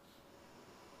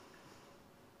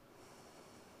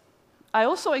 I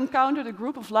also encountered a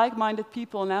group of like-minded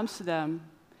people in Amsterdam,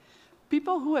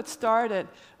 people who had started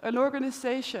an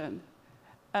organization,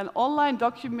 an online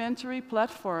documentary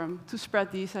platform to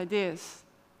spread these ideas.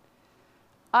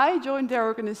 I joined their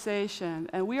organization,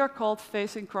 and we are called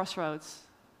Facing Crossroads.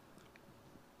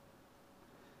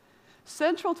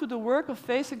 Central to the work of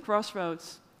Facing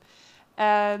Crossroads,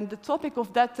 and the topic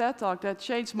of that TED Talk that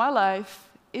changed my life,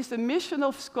 is the mission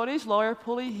of Scottish lawyer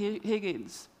Polly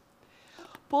Higgins.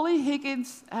 Polly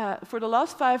Higgins, for the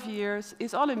last 5 years,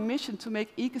 is on a mission to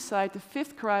make ecocide the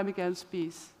 5th crime against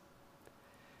peace.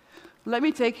 Let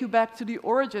me take you back to the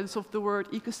origins of the word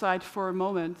ecocide for a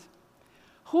moment.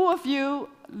 Who of you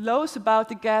knows about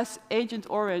the gas Agent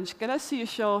Orange? Can I see a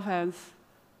show of hands?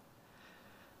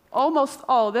 Almost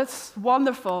all. That's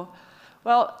wonderful.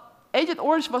 Well, Agent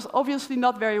Orange was obviously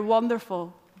not very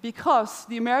wonderful, because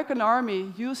the American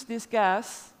army used this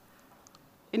gas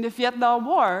in the Vietnam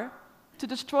War to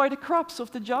destroy the crops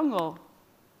of the jungle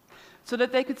so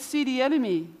that they could see the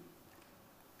enemy.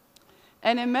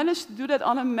 And they managed to do that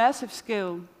on a massive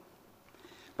scale.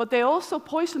 But they also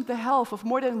poisoned the health of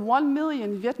more than 1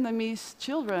 million Vietnamese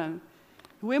children,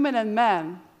 women and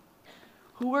men,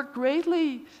 who were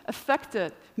greatly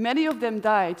affected. Many of them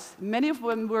died. Many of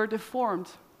them were deformed.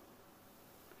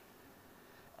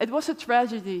 It was a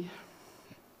tragedy.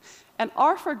 And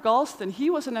Arthur Galston,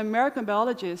 he was an American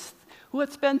biologist who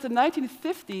had spent the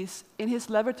 1950s in his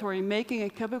laboratory making a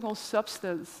chemical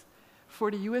substance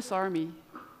for the US Army.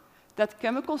 That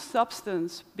chemical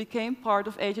substance became part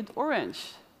of Agent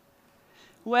Orange.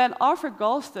 When Arthur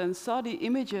Galston saw the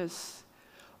images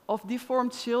of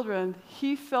deformed children,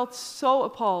 he felt so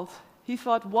appalled. He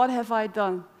thought, what have I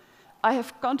done? I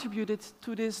have contributed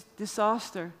to this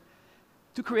disaster,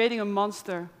 to creating a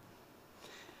monster.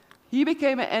 He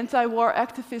became an anti-war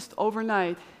activist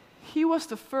overnight. He was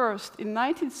the first in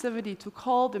 1970 to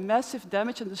call the massive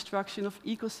damage and destruction of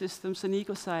ecosystems an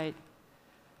ecocide.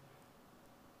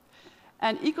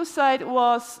 And ecocide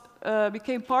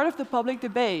became part of the public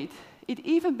debate. It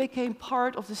even became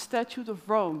part of the Statute of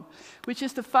Rome, which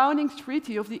is the founding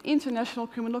treaty of the International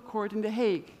Criminal Court in The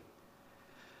Hague.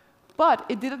 But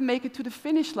it didn't make it to the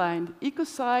finish line.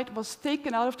 Ecocide was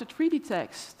taken out of the treaty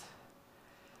text.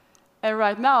 And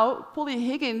right now, Polly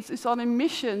Higgins is on a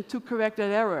mission to correct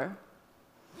that error.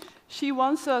 She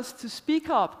wants us to speak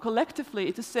up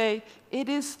collectively to say it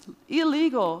is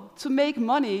illegal to make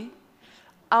money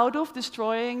out of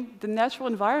destroying the natural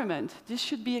environment. This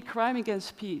should be a crime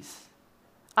against peace.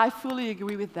 I fully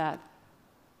agree with that.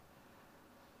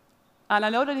 And I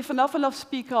know that if enough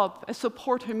speak up and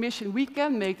support her mission, we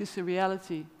can make this a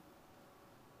reality.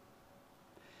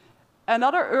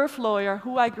 Another Earth lawyer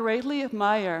who I greatly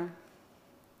admire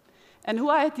and who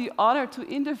I had the honor to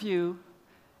interview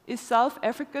is South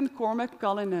African Cormac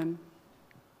Cullinan.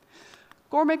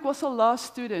 Cormac was a law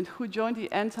student who joined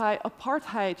the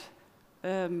anti-apartheid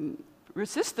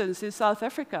resistance in South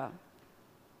Africa.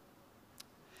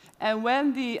 And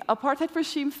when the apartheid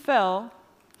regime fell,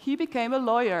 he became a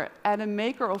lawyer and a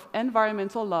maker of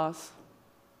environmental laws.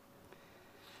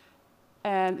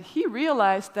 And he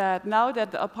realized that now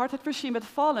that the apartheid regime had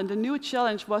fallen, the new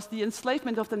challenge was the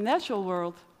enslavement of the natural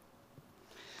world,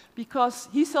 because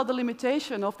he saw the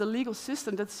limitation of the legal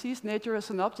system that sees nature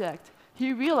as an object.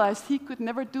 He realized he could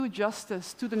never do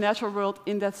justice to the natural world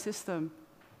in that system.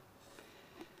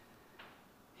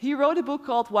 He wrote a book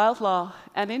called Wild Law,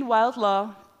 and in Wild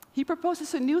Law, he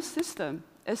proposes a new system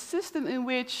in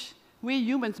which we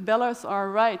humans balance our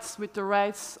rights with the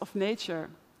rights of nature.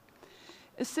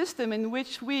 A system in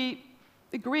which we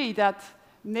agree that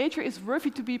nature is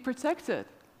worthy to be protected.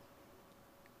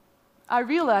 I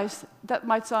realize that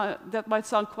might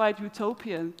sound quite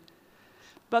utopian,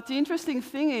 but the interesting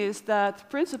thing is that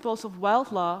principles of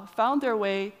wild law found their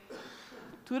way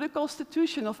to the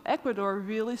Constitution of Ecuador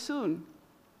really soon.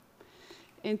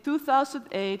 In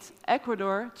 2008,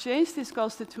 Ecuador changed its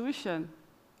constitution,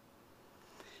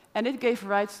 and it gave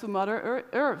rights to Mother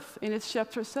Earth in its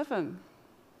Chapter 7.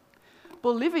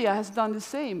 Bolivia has done the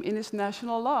same in its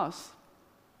national laws.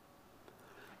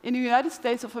 In the United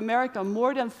States of America,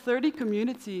 more than 30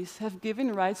 communities have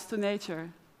given rights to nature.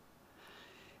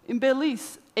 In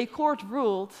Belize, a court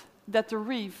ruled that the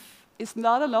reef is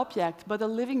not an object, but a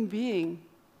living being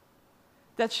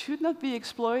that should not be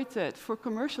exploited for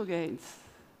commercial gains.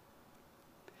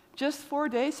 Just 4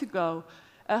 days ago,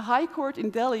 a high court in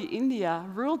Delhi, India,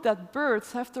 ruled that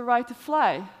birds have the right to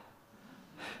fly.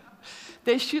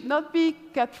 They should not be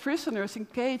kept prisoners in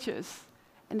cages,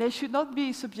 and they should not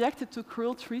be subjected to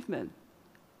cruel treatment.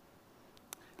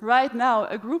 Right now,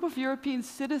 a group of European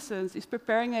citizens is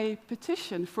preparing a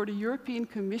petition for the European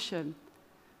Commission,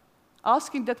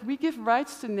 asking that we give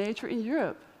rights to nature in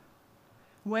Europe.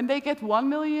 When they get 1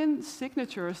 million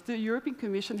signatures, the European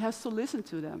Commission has to listen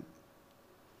to them.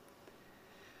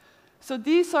 So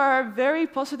these are very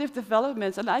positive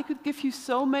developments, and I could give you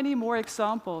so many more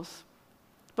examples.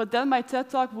 But then my TED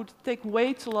Talk would take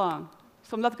way too long,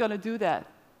 so I'm not going to do that.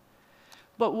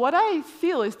 But what I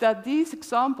feel is that these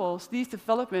examples, these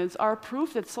developments, are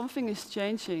proof that something is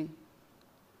changing.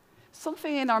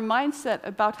 Something in our mindset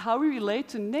about how we relate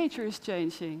to nature is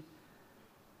changing.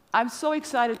 I'm so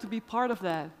excited to be part of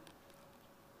that.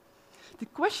 The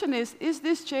question is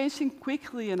this changing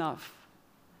quickly enough?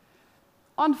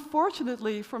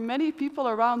 Unfortunately, for many people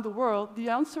around the world, the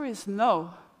answer is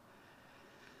no.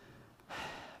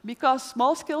 Because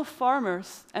small-scale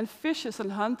farmers and fishers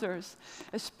and hunters,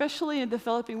 especially in the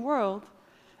developing world,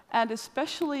 and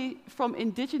especially from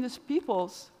indigenous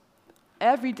peoples,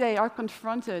 every day are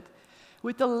confronted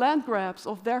with the land grabs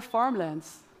of their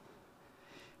farmlands,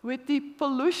 with the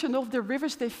pollution of the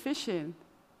rivers they fish in,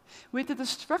 with the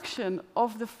destruction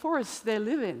of the forests they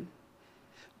live in,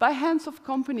 by hands of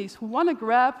companies who want to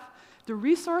grab the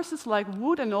resources like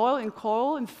wood and oil and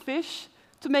coal and fish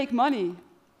to make money.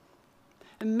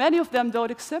 And many of them don't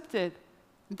accept it.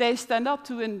 They stand up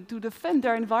to defend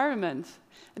their environment.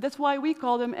 And that's why we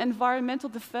call them environmental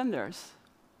defenders.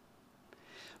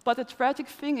 But the tragic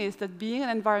thing is that being an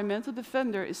environmental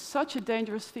defender is such a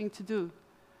dangerous thing to do.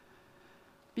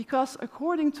 Because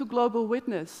according to Global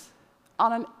Witness,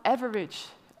 on an average,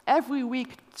 every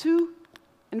week, 2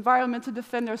 environmental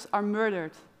defenders are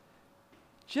murdered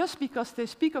just because they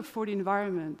speak up for the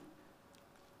environment.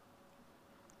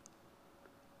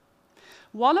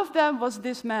 One of them was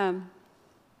this man,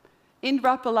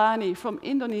 Indra Pelani from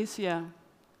Indonesia.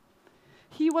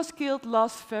 He was killed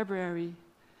last February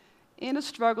in a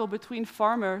struggle between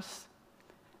farmers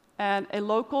and a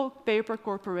local paper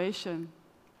corporation.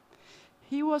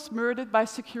 He was murdered by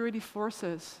security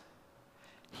forces.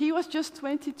 He was just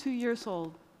 22 years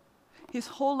old, his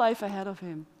whole life ahead of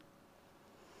him.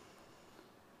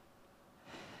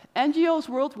 NGOs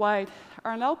worldwide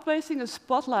are now placing a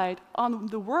spotlight on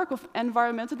the work of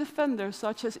environmental defenders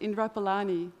such as Indra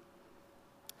Pelani.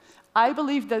 I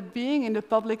believe that being in the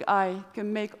public eye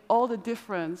can make all the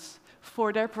difference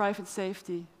for their private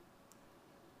safety.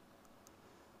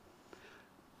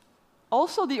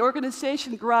 Also, the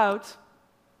organization Grout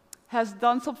has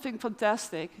done something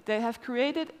fantastic. They have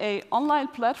created an online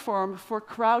platform for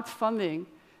crowdfunding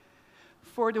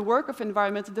for the work of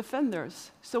environmental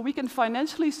defenders, so we can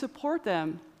financially support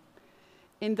them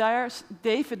in their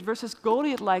David versus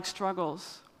Goliath-like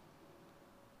struggles.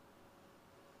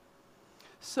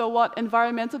 So what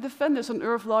environmental defenders and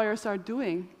earth lawyers are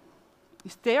doing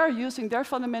is they are using their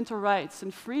fundamental rights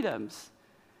and freedoms,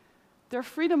 their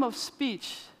freedom of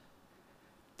speech,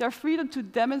 their freedom to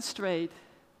demonstrate,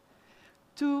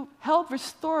 to help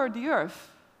restore the earth.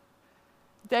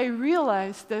 They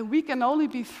realize that we can only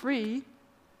be free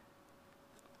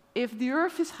if the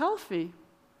earth is healthy,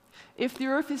 if the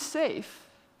earth is safe,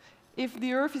 if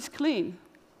the earth is clean.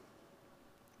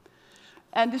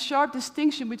 And the sharp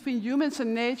distinction between humans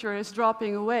and nature is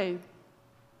dropping away.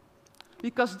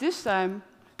 Because this time,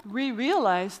 we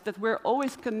realize that we're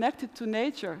always connected to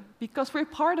nature, because we're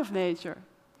part of nature.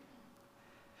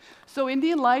 So in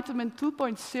the Enlightenment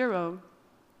 2.0,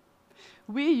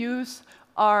 we use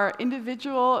our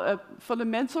individual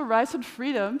fundamental rights and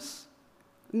freedoms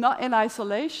not in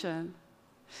isolation.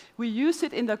 We use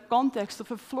it in the context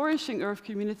of a flourishing Earth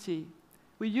community.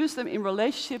 We use them in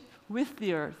relationship with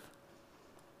the Earth.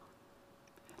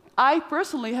 I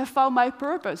personally have found my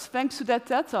purpose thanks to that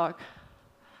TED Talk.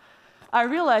 I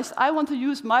realized I want to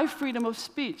use my freedom of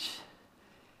speech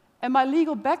and my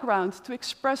legal background to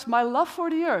express my love for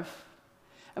the Earth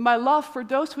and my love for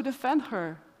those who defend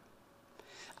her.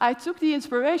 I took the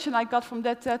inspiration I got from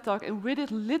that TED Talk and with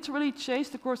it literally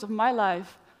changed the course of my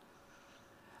life.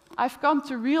 I've come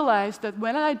to realize that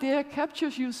when an idea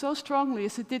captures you so strongly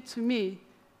as it did to me,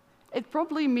 it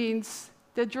probably means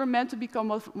that you're meant to become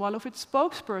one of its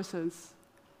spokespersons.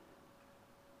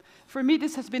 For me,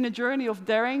 this has been a journey of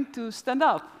daring to stand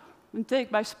up and take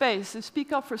my space and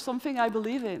speak up for something I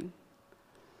believe in.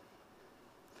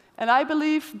 And I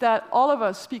believe that all of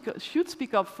us should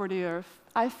speak up for the Earth.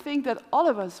 I think that all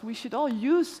of us, we should all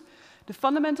use the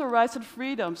fundamental rights and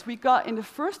freedoms we got in the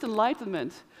first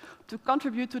Enlightenment to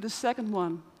contribute to the second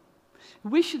one.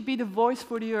 We should be the voice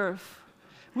for the Earth.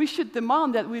 We should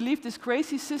demand that we leave this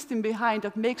crazy system behind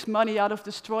that makes money out of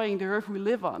destroying the Earth we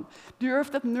live on, the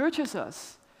Earth that nurtures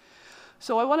us.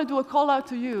 So I want to do a call out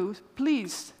to you.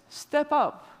 Please, step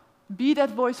up. Be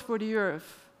that voice for the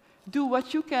Earth. Do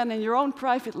what you can in your own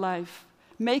private life.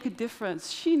 Make a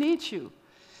difference. She needs you.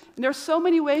 And there are so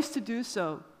many ways to do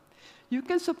so. You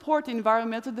can support the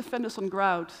environmental defenders on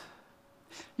ground.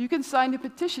 You can sign a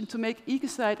petition to make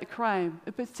ecocide a crime,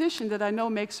 a petition that I know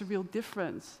makes a real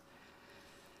difference.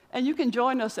 And you can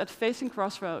join us at Facing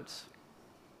Crossroads.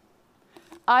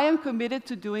 I am committed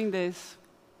to doing this.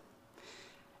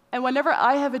 And whenever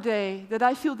I have a day that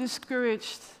I feel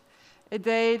discouraged, a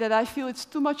day that I feel it's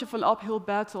too much of an uphill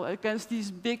battle against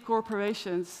these big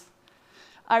corporations,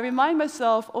 I remind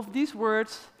myself of these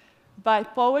words by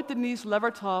poet Denise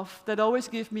Levertov that always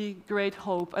give me great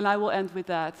hope, and I will end with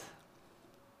that.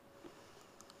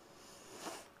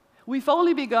 We've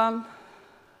only begun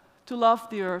to love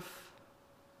the Earth.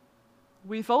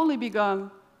 We've only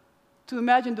begun to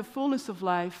imagine the fullness of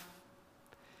life.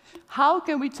 How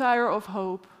can we tire of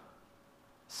hope?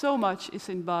 So much is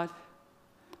in bud.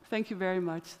 Thank you very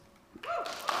much.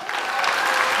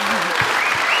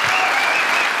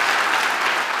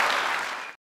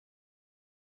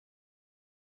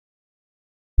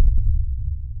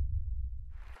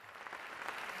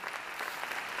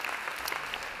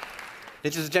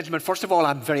 Ladies and gentlemen, first of all,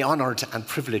 I'm very honoured and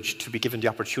privileged to be given the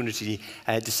opportunity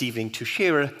this evening to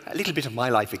share a little bit of my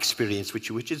life experience with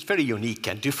you, which is very unique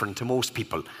and different to most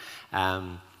people.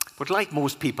 But like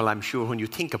most people, I'm sure when you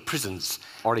think of prisons,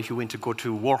 or if you went to go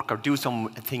to work or do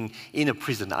something in a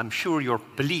prison, I'm sure your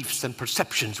beliefs and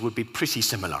perceptions would be pretty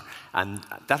similar. And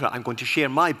that I'm going to share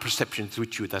my perceptions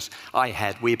with you that I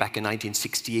had way back in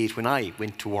 1968 when I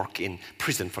went to work in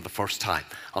prison for the first time,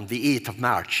 on the 8th of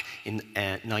March in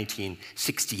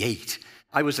 1968.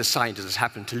 I was assigned, as it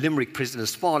happened, to Limerick Prison, a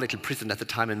small little prison at the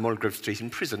time in Mulgrave Street in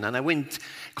prison. And I went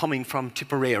coming from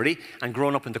Tipperary and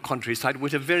growing up in the countryside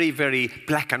with a very, very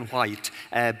black and white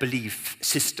belief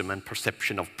system and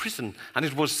perception of prison. And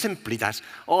it was simply that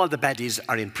all the baddies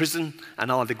are in prison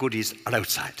and all the goodies are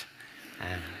outside.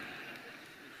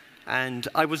 And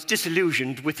I was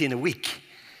disillusioned within a week.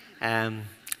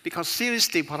 Because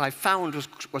seriously, what I found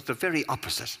was the very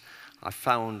opposite. I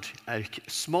found a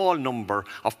small number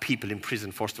of people in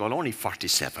prison, first of all, only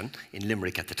 47 in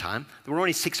Limerick at the time. There were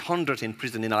only 600 in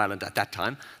prison in Ireland at that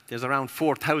time. There's around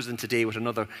 4,000 today with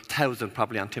another 1,000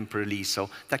 probably on temporary release.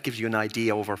 So that gives you an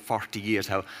idea over 40 years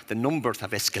how the numbers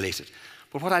have escalated.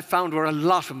 But what I found were a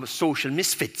lot of social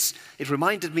misfits. It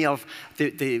reminded me of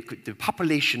the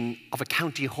population of a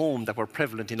county home that were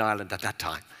prevalent in Ireland at that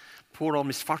time. Poor old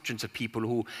misfortunes of people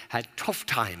who had tough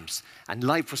times and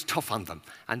life was tough on them,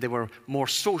 and they were more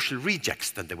social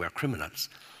rejects than they were criminals.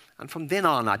 And from then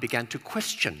on I began to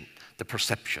question the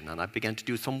perception and I began to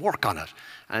do some work on it.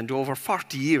 And over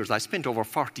 40 years, I spent over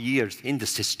 40 years in the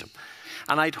system.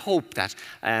 And I'd hope that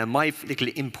my little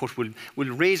input will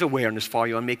raise awareness for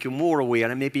you and make you more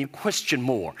aware and maybe question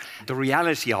more the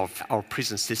reality of our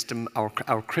prison system,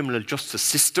 our criminal justice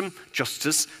system,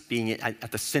 justice being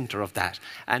at the center of that,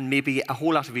 and maybe a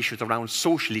whole lot of issues around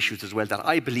social issues as well that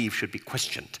I believe should be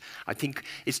questioned. I think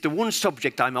it's the one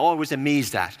subject I'm always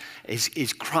amazed at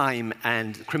is crime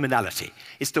and criminality.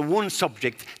 It's the one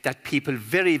subject that people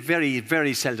very, very,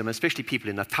 very seldom, especially people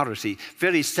in authority,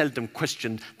 very seldom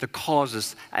question the causes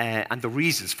and the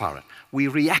reasons for it. We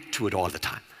react to it all the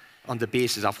time. on the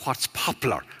basis of what's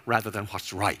popular rather than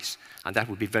what's right. And that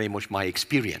would be very much my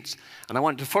experience.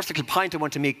 And the first little point I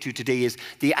want to make to you today is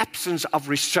the absence of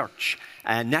research,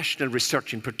 national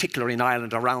research in particular in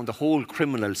Ireland around the whole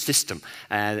criminal system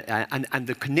and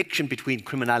the connection between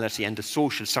criminality and the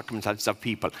social circumstances of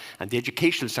people and the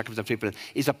educational circumstances of people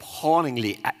is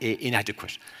appallingly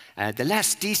inadequate. The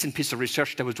last decent piece of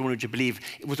research that was done, would you believe,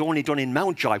 it was only done in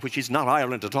Mountjoy, which is not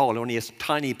Ireland at all, only a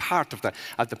tiny part of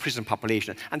the prison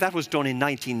population. And that was done in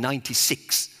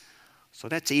 1996. So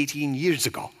that's 18 years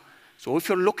ago. So if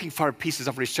you're looking for pieces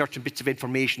of research and bits of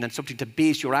information and something to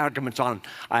base your arguments on,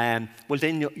 well,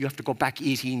 then you have to go back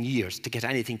 18 years to get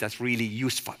anything that's really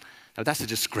useful. Now, that's a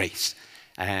disgrace.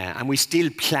 And we still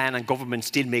plan and governments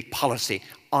still make policy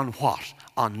on what?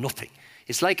 On nothing.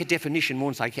 It's like a definition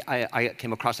once I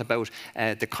came across about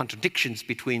the contradictions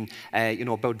between,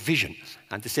 about vision.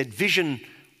 And they said vision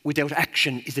without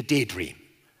action is a daydream,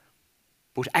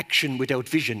 but action without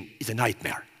vision is a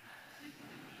nightmare.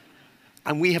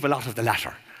 And we have a lot of the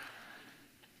latter.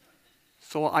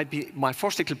 So my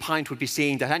first little point would be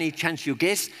saying that any chance you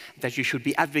get that you should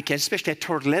be advocating, especially at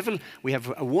third level. We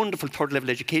have a wonderful third level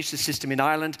education system in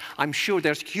Ireland. I'm sure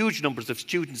there's huge numbers of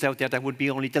students out there that would be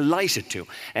only delighted to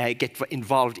get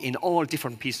involved in all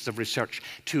different pieces of research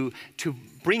to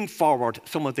bring forward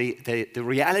some of the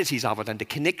realities of it and the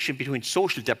connection between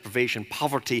social deprivation,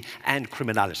 poverty and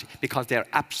criminality, because they're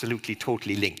absolutely,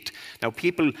 totally linked. Now,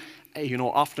 people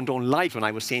often don't like when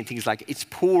I was saying things like it's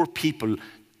poor people,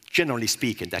 generally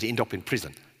speaking, that end up in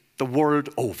prison. The world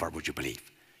over, would you believe?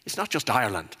 It's not just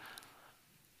Ireland.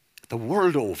 The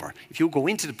world over. If you go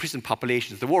into the prison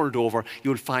populations the world over,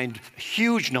 you'll find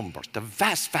huge numbers, the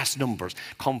vast, vast numbers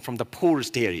come from the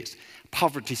poorest areas,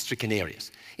 poverty-stricken areas.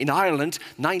 In Ireland,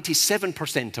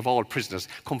 97% of all prisoners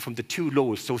come from the two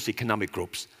lowest socioeconomic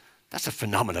groups. That's a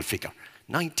phenomenal figure,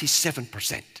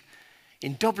 97%.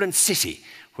 In Dublin City,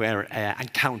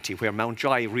 and county, where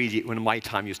Mountjoy really, in my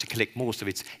time, used to collect most of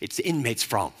its inmates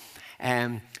from.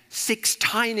 6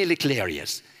 tiny little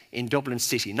areas in Dublin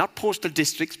City, not postal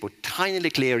districts, but tiny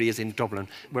little areas in Dublin,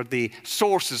 were the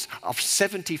sources of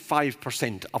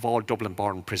 75% of all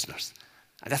Dublin-born prisoners.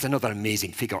 And that's another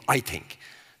amazing figure, I think,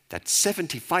 that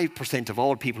 75% of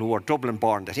all people who were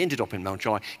Dublin-born that ended up in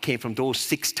Mountjoy came from those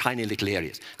 6 tiny little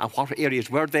areas. And what areas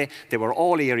were they? They were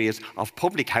all areas of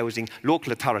public housing,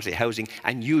 local authority housing,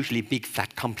 and usually big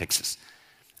flat complexes.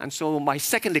 And so my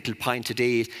second little point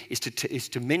today is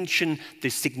to mention the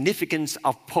significance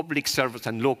of public service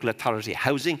and local authority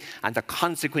housing and the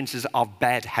consequences of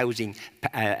bad housing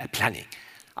planning.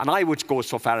 And I would go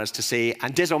so far as to say,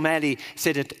 and Des O'Malley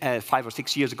said it 5 or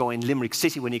 6 years ago in Limerick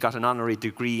City when he got an honorary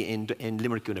degree in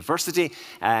Limerick University,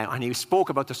 and he spoke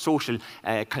about the social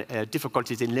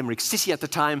difficulties in Limerick City at the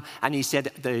time, and he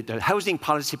said the housing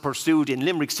policy pursued in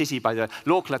Limerick City by the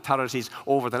local authorities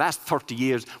over the last 30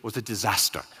 years was a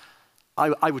disaster.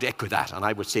 I would echo that, and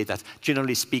I would say that,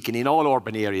 generally speaking, in all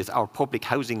urban areas, our public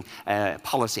housing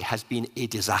policy has been a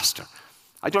disaster.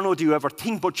 I don't know, do you ever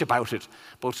think much about it,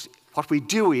 but what we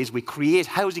do is we create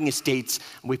housing estates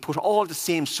and we put all the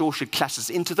same social classes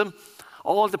into them.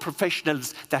 All the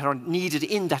professionals that are needed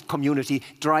in that community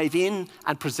drive in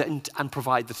and present and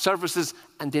provide the services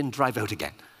and then drive out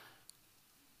again.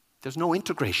 There's no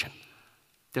integration.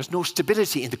 There's no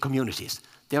stability in the communities.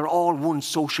 They're all one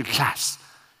social class,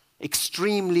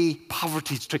 extremely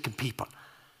poverty-stricken people.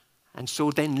 And so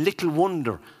then little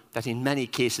wonder that in many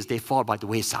cases they fall by the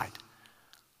wayside.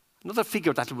 Another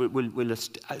figure that will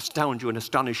astound you and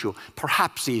astonish you,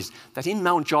 perhaps, is that in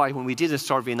Mountjoy, when we did a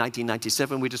survey in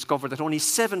 1997, we discovered that only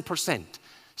 7%,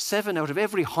 7 out of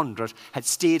every 100, had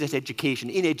stayed at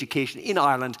education in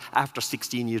Ireland after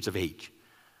 16 years of age.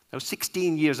 Now,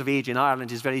 16 years of age in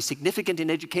Ireland is very significant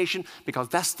in education because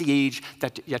that's the age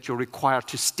that you're required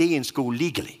to stay in school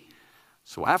legally.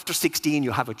 So after 16,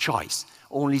 you have a choice.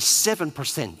 Only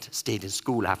 7% stayed in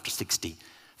school after 16.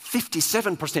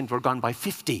 57% were gone by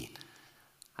 15.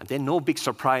 And then no big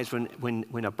surprise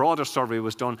when a broader survey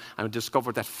was done and we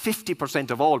discovered that 50%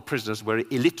 of all prisoners were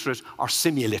illiterate or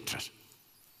semi-illiterate.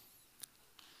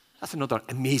 That's another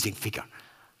amazing figure.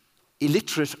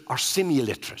 Illiterate or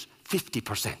semi-illiterate,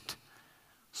 50%.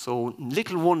 So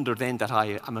little wonder then that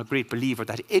I am a great believer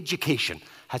that education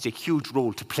has a huge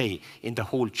role to play in the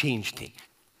whole change thing.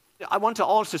 I want to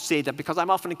also say that, because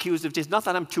I'm often accused of this, not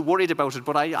that I'm too worried about it,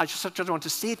 but I just want to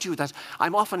say to you that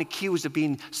I'm often accused of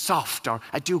being soft or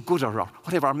a do-gooder or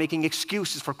whatever, or making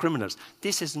excuses for criminals.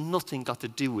 This has nothing got to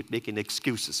do with making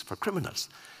excuses for criminals.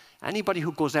 Anybody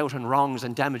who goes out and wrongs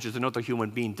and damages another human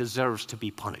being deserves to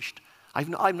be punished. I'm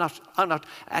not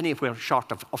anywhere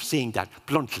short of saying that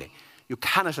bluntly. You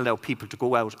cannot allow people to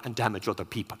go out and damage other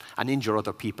people and injure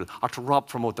other people or to rob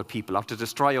from other people or to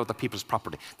destroy other people's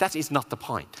property. That is not the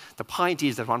point. The point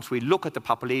is that once we look at the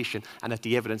population and at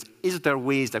the evidence, is there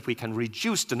ways that we can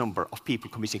reduce the number of people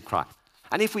committing crime?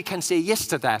 And if we can say yes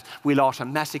to that, we'll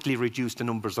automatically reduce the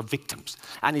numbers of victims.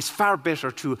 And it's far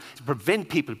better to prevent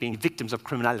people being victims of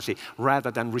criminality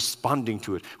rather than responding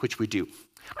to it, which we do.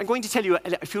 I'm going to tell you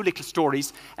a few little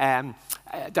stories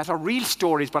that are real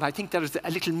stories, but I think there is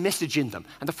a little message in them.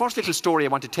 And the first little story I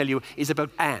want to tell you is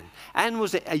about Anne. Anne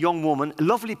was a young woman, a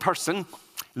lovely person,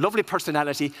 lovely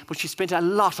personality, but she spent a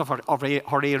lot of her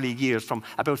early years from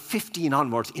about 15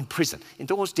 onwards in prison. In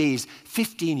those days,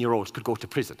 15-year-olds could go to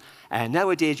prison. And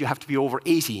nowadays, you have to be over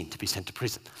 18 to be sent to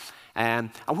prison.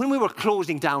 And when we were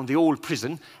closing down the old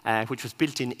prison, which was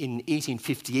built in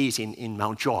 1858 in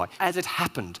Mountjoy, as it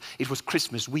happened, it was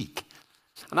Christmas week.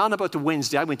 And on about the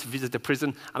Wednesday, I went to visit the prison,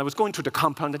 and I was going through the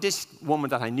compound, and this woman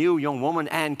that I knew, young woman,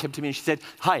 Anne, came to me and she said,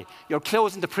 "Hi, you're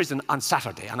closing the prison on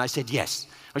Saturday." And I said, "Yes."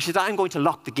 And she said, "I'm going to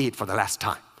lock the gate for the last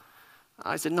time."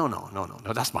 I said, No,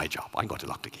 that's my job. I'm going to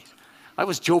lock the gate. I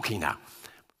was joking now.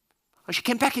 And she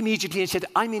came back immediately and said,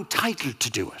 "I'm entitled to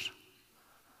do it."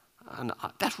 And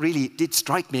that really did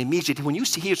strike me immediately. When you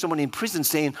hear someone in prison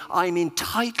saying, "I'm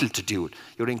entitled to do it,"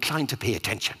 you're inclined to pay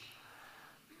attention.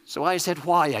 So I said,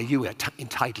 "Why are you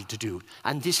entitled to do it?"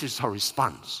 And this is her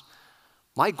response.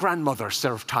 "My grandmother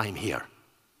served time here.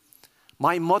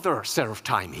 My mother served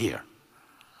time here.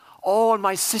 All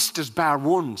my sisters, bar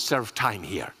one, served time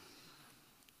here.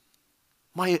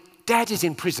 My dad is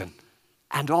in prison,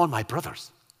 and all my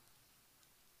brothers."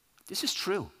 This is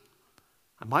true.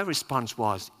 And my response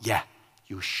was, "Yeah,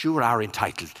 you sure are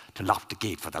entitled to lock the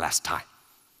gate for the last time."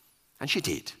 And she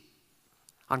did.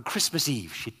 On Christmas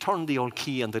Eve, she turned the old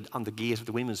key on the gate of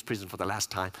the women's prison for the last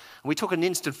time, and we took an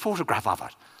instant photograph of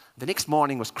it. The next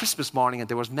morning was Christmas morning, and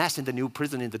there was mass in the new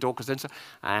prison in the Docker Centre,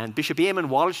 and Bishop Eamon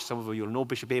Walsh, some of you will know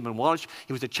Bishop Eamon Walsh,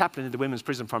 he was a chaplain in the women's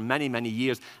prison for many, many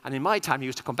years, and in my time he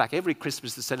used to come back every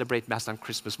Christmas to celebrate mass on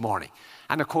Christmas morning.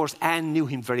 And of course, Anne knew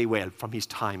him very well from his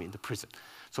time in the prison.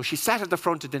 So she sat at the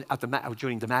front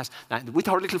during the Mass with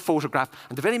her little photograph,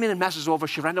 and the very minute Mass was over,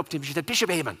 she ran up to him and she said, "Bishop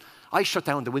Eamon, I shut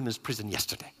down the women's prison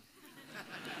yesterday."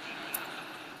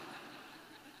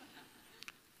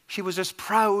 She was as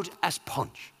proud as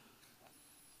punch.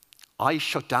 "I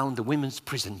shut down the women's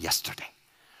prison yesterday."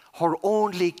 Her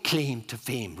only claim to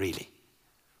fame, really.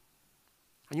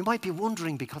 And you might be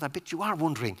wondering, because I bet you are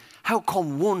wondering, how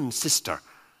come one sister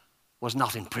was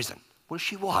not in prison? Well,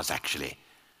 she was actually,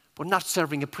 but not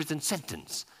serving a prison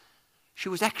sentence. She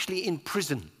was actually in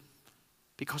prison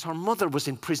because her mother was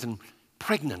in prison,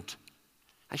 pregnant.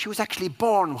 And she was actually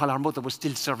born while her mother was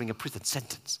still serving a prison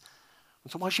sentence.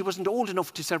 And so while she wasn't old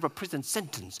enough to serve a prison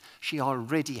sentence, she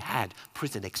already had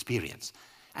prison experience.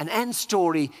 And Anne's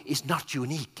story is not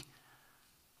unique.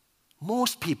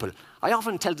 Most people, I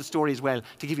often tell the story as well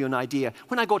to give you an idea.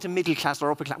 When I go to middle class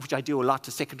or upper class, which I do a lot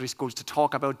to secondary schools to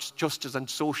talk about justice and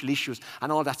social issues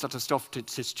and all that sort of stuff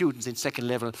to students in second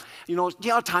level, you know, the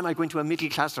odd time I go into a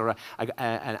middle class or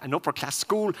an upper class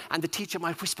school and the teacher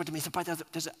might whisper to me,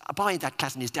 "There's a boy in that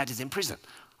class and his dad is in prison."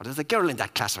 Or "There's a girl in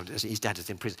that class and his dad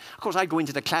is in prison." Of course, I go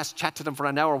into the class, chat to them for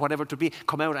an hour or whatever to be,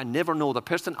 come out and never know the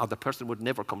person, or the person would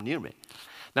never come near me.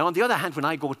 Now, on the other hand, when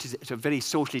I go to very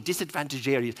socially disadvantaged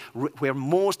areas where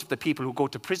most of the people who go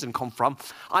to prison come from,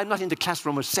 I'm not in the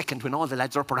classroom a second when all the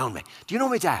lads are up around me. "Do you know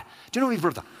my dad? Do you know my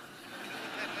brother?"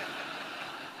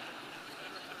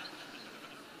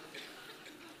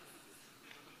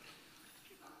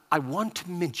 I want to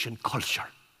mention culture.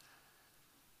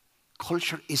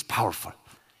 Culture is powerful.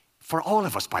 For all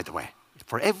of us, by the way.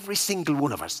 For every single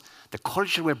one of us. The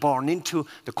culture we're born into,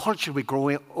 the culture we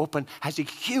grow up in, has a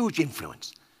huge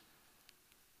influence.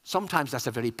 Sometimes that's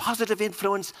a very positive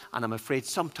influence, and I'm afraid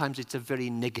sometimes it's a very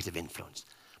negative influence.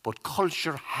 But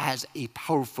culture has a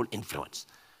powerful influence.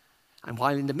 And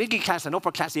while in the middle class and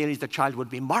upper class areas the child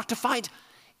would be mortified,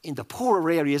 in the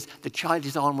poorer areas the child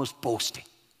is almost boasting.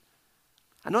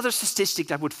 Another statistic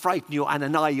that would frighten you and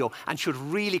annoy you and should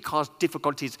really cause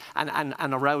difficulties and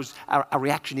arouse a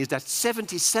reaction is that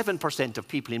 77% of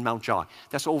people in Mountjoy,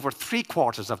 that's over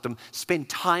 3/4 of them, spend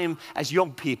time as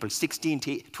young people, 16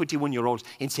 to 21-year-olds,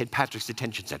 in St. Patrick's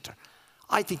Detention Centre.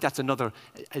 I think that's another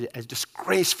a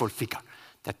disgraceful figure,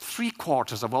 that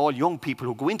 3/4 of all young people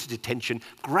who go into detention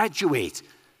graduate.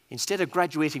 Instead of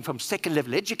graduating from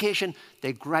second-level education,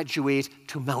 they graduate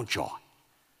to Mountjoy.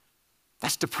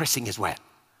 That's depressing as well.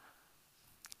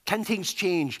 Can things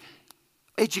change?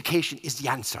 Education is the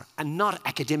answer, and not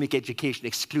academic education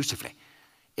exclusively.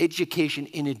 Education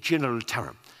in a general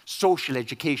term. Social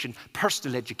education,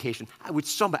 personal education, and with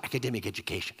some academic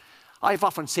education. I've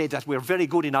often said that we're very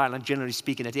good in Ireland, generally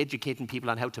speaking, at educating people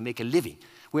on how to make a living.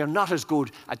 We are not as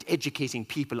good at educating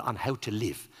people on how to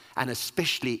live, and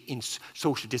especially in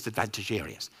social disadvantaged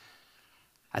areas.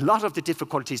 A lot of the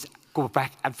difficulties go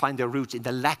back and find their roots in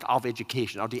the lack of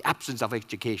education or the absence of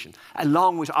education,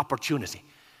 along with opportunity.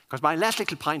 Because my last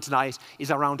little point tonight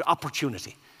is around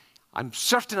opportunity. I'm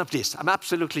certain of this. I'm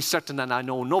absolutely certain, and I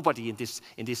know nobody in this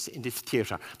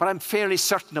theatre, but I'm fairly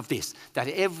certain of this, that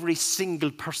every single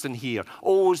person here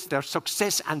owes their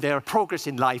success and their progress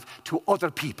in life to other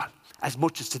people as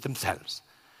much as to themselves.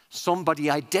 Somebody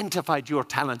identified your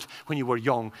talent when you were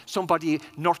young. Somebody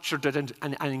nurtured it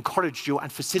and encouraged you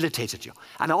and facilitated you.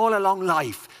 And all along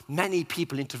life, many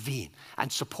people intervene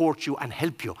and support you and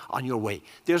help you on your way.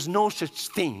 There's no such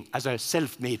thing as a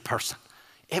self-made person.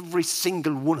 Every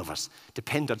single one of us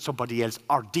depend on somebody else,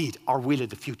 or did, or will in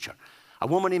the future. A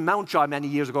woman in Mountjoy many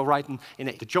years ago, writing in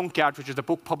The Junkyard, which is a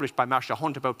book published by Marcia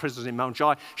Hunt about prisoners in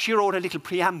Mountjoy, she wrote a little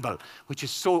preamble, which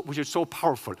is so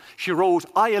powerful. She wrote,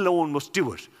 "I alone must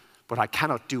do it, but I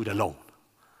cannot do it alone."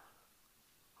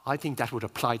 I think that would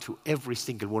apply to every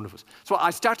single one of us. So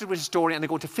I started with a story, and I'm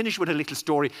going to finish with a little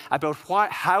story about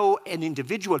how an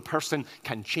individual person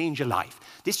can change a life.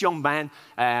 This young man,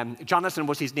 Jonathan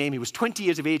was his name. He was 20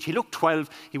 years of age. He looked 12.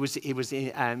 He was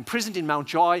imprisoned in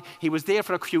Mountjoy. He was there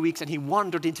for a few weeks, and he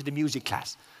wandered into the music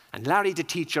class. And Larry, the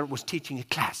teacher, was teaching a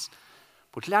class.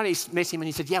 But Larry met him and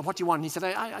he said, "Yeah, what do you want?" And he said,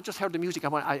 I just heard the music.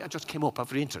 I just came up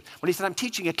after the interest. Well, he said, "I'm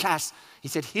teaching a class." He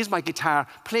said, "Here's my guitar.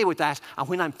 Play with that. And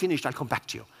when I'm finished, I'll come back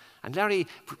to you." And Larry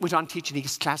went on teaching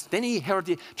his class. Then he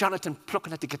heard Jonathan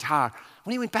plucking at the guitar.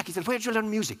 When he went back, he said, "Where did you learn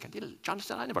music?" And Jonathan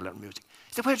said, "I never learned music."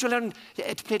 He said, "Where did you learn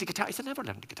to play the guitar?" He said, "I never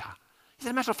learned the guitar." He said,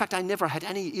 "As a matter of fact, I never had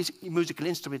any musical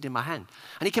instrument in my hand."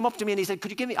 And he came up to me and he said, "Could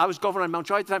you give me," I was governor in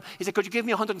Mountjoy at the time, he said, "Could you give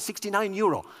me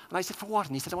 €169? And I said, "For what?"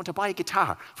 And he said, "I want to buy a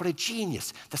guitar for a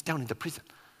genius that's down in the prison."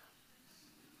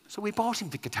 So we bought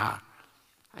him the guitar.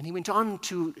 And he went on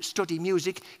to study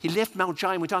music. He left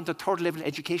Mountjoy and went on to third level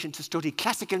education to study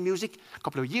classical music. A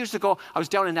couple of years ago, I was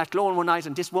down in Athlone one night,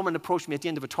 and this woman approached me at the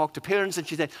end of a talk to parents, and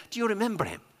she said, "Do you remember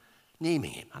him?"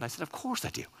 Naming him. And I said, "Of course I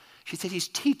do." She said, "He's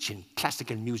teaching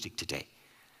classical music today."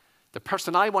 The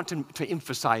person I want to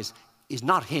emphasize is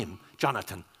not him,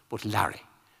 Jonathan, but Larry.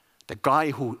 The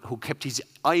guy who kept his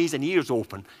eyes and ears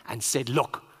open and said,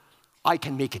 "Look, I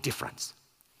can make a difference."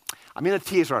 I'm in a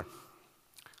theatre.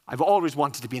 I've always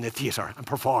wanted to be in a theatre and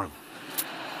perform.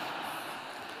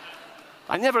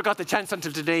 I never got the chance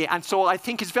until today, and so I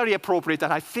think it's very appropriate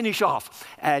that I finish off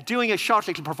doing a short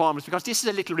little performance, because this is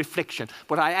a little reflection,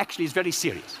 but it's very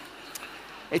serious.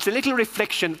 It's a little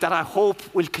reflection that I hope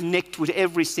will connect with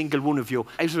every single one of you.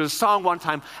 It was a song one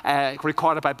time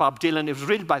recorded by Bob Dylan. It was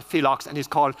written by Phil Ox, and it's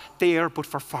called "There But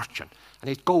For Fortune." And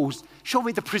it goes, "Show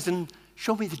me the prison,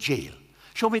 show me the jail.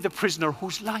 Show me the prisoner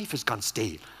whose life has gone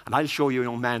stale. And I'll show you,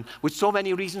 young man, with so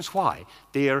many reasons why.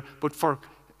 There but for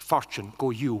fortune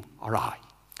go you or I.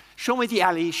 Show me the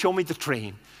alley, show me the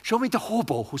train. Show me the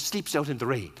hobo who sleeps out in the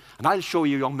rain. And I'll show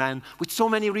you, young man, with so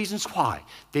many reasons why.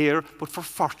 There but for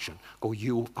fortune go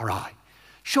you or I.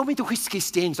 Show me the whiskey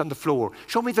stains on the floor.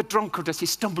 Show me the drunkard as he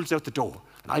stumbles out the door.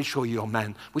 And I'll show you, young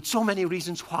man, with so many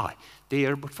reasons why.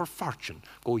 There but for fortune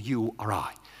go you or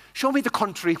I. Show me the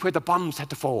country where the bombs had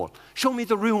to fall. Show me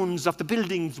the ruins of the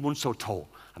buildings once so tall.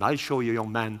 And I'll show you,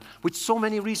 young man, with so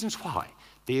many reasons why.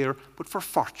 There but for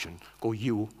fortune go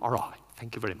you or I.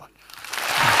 Thank you very much.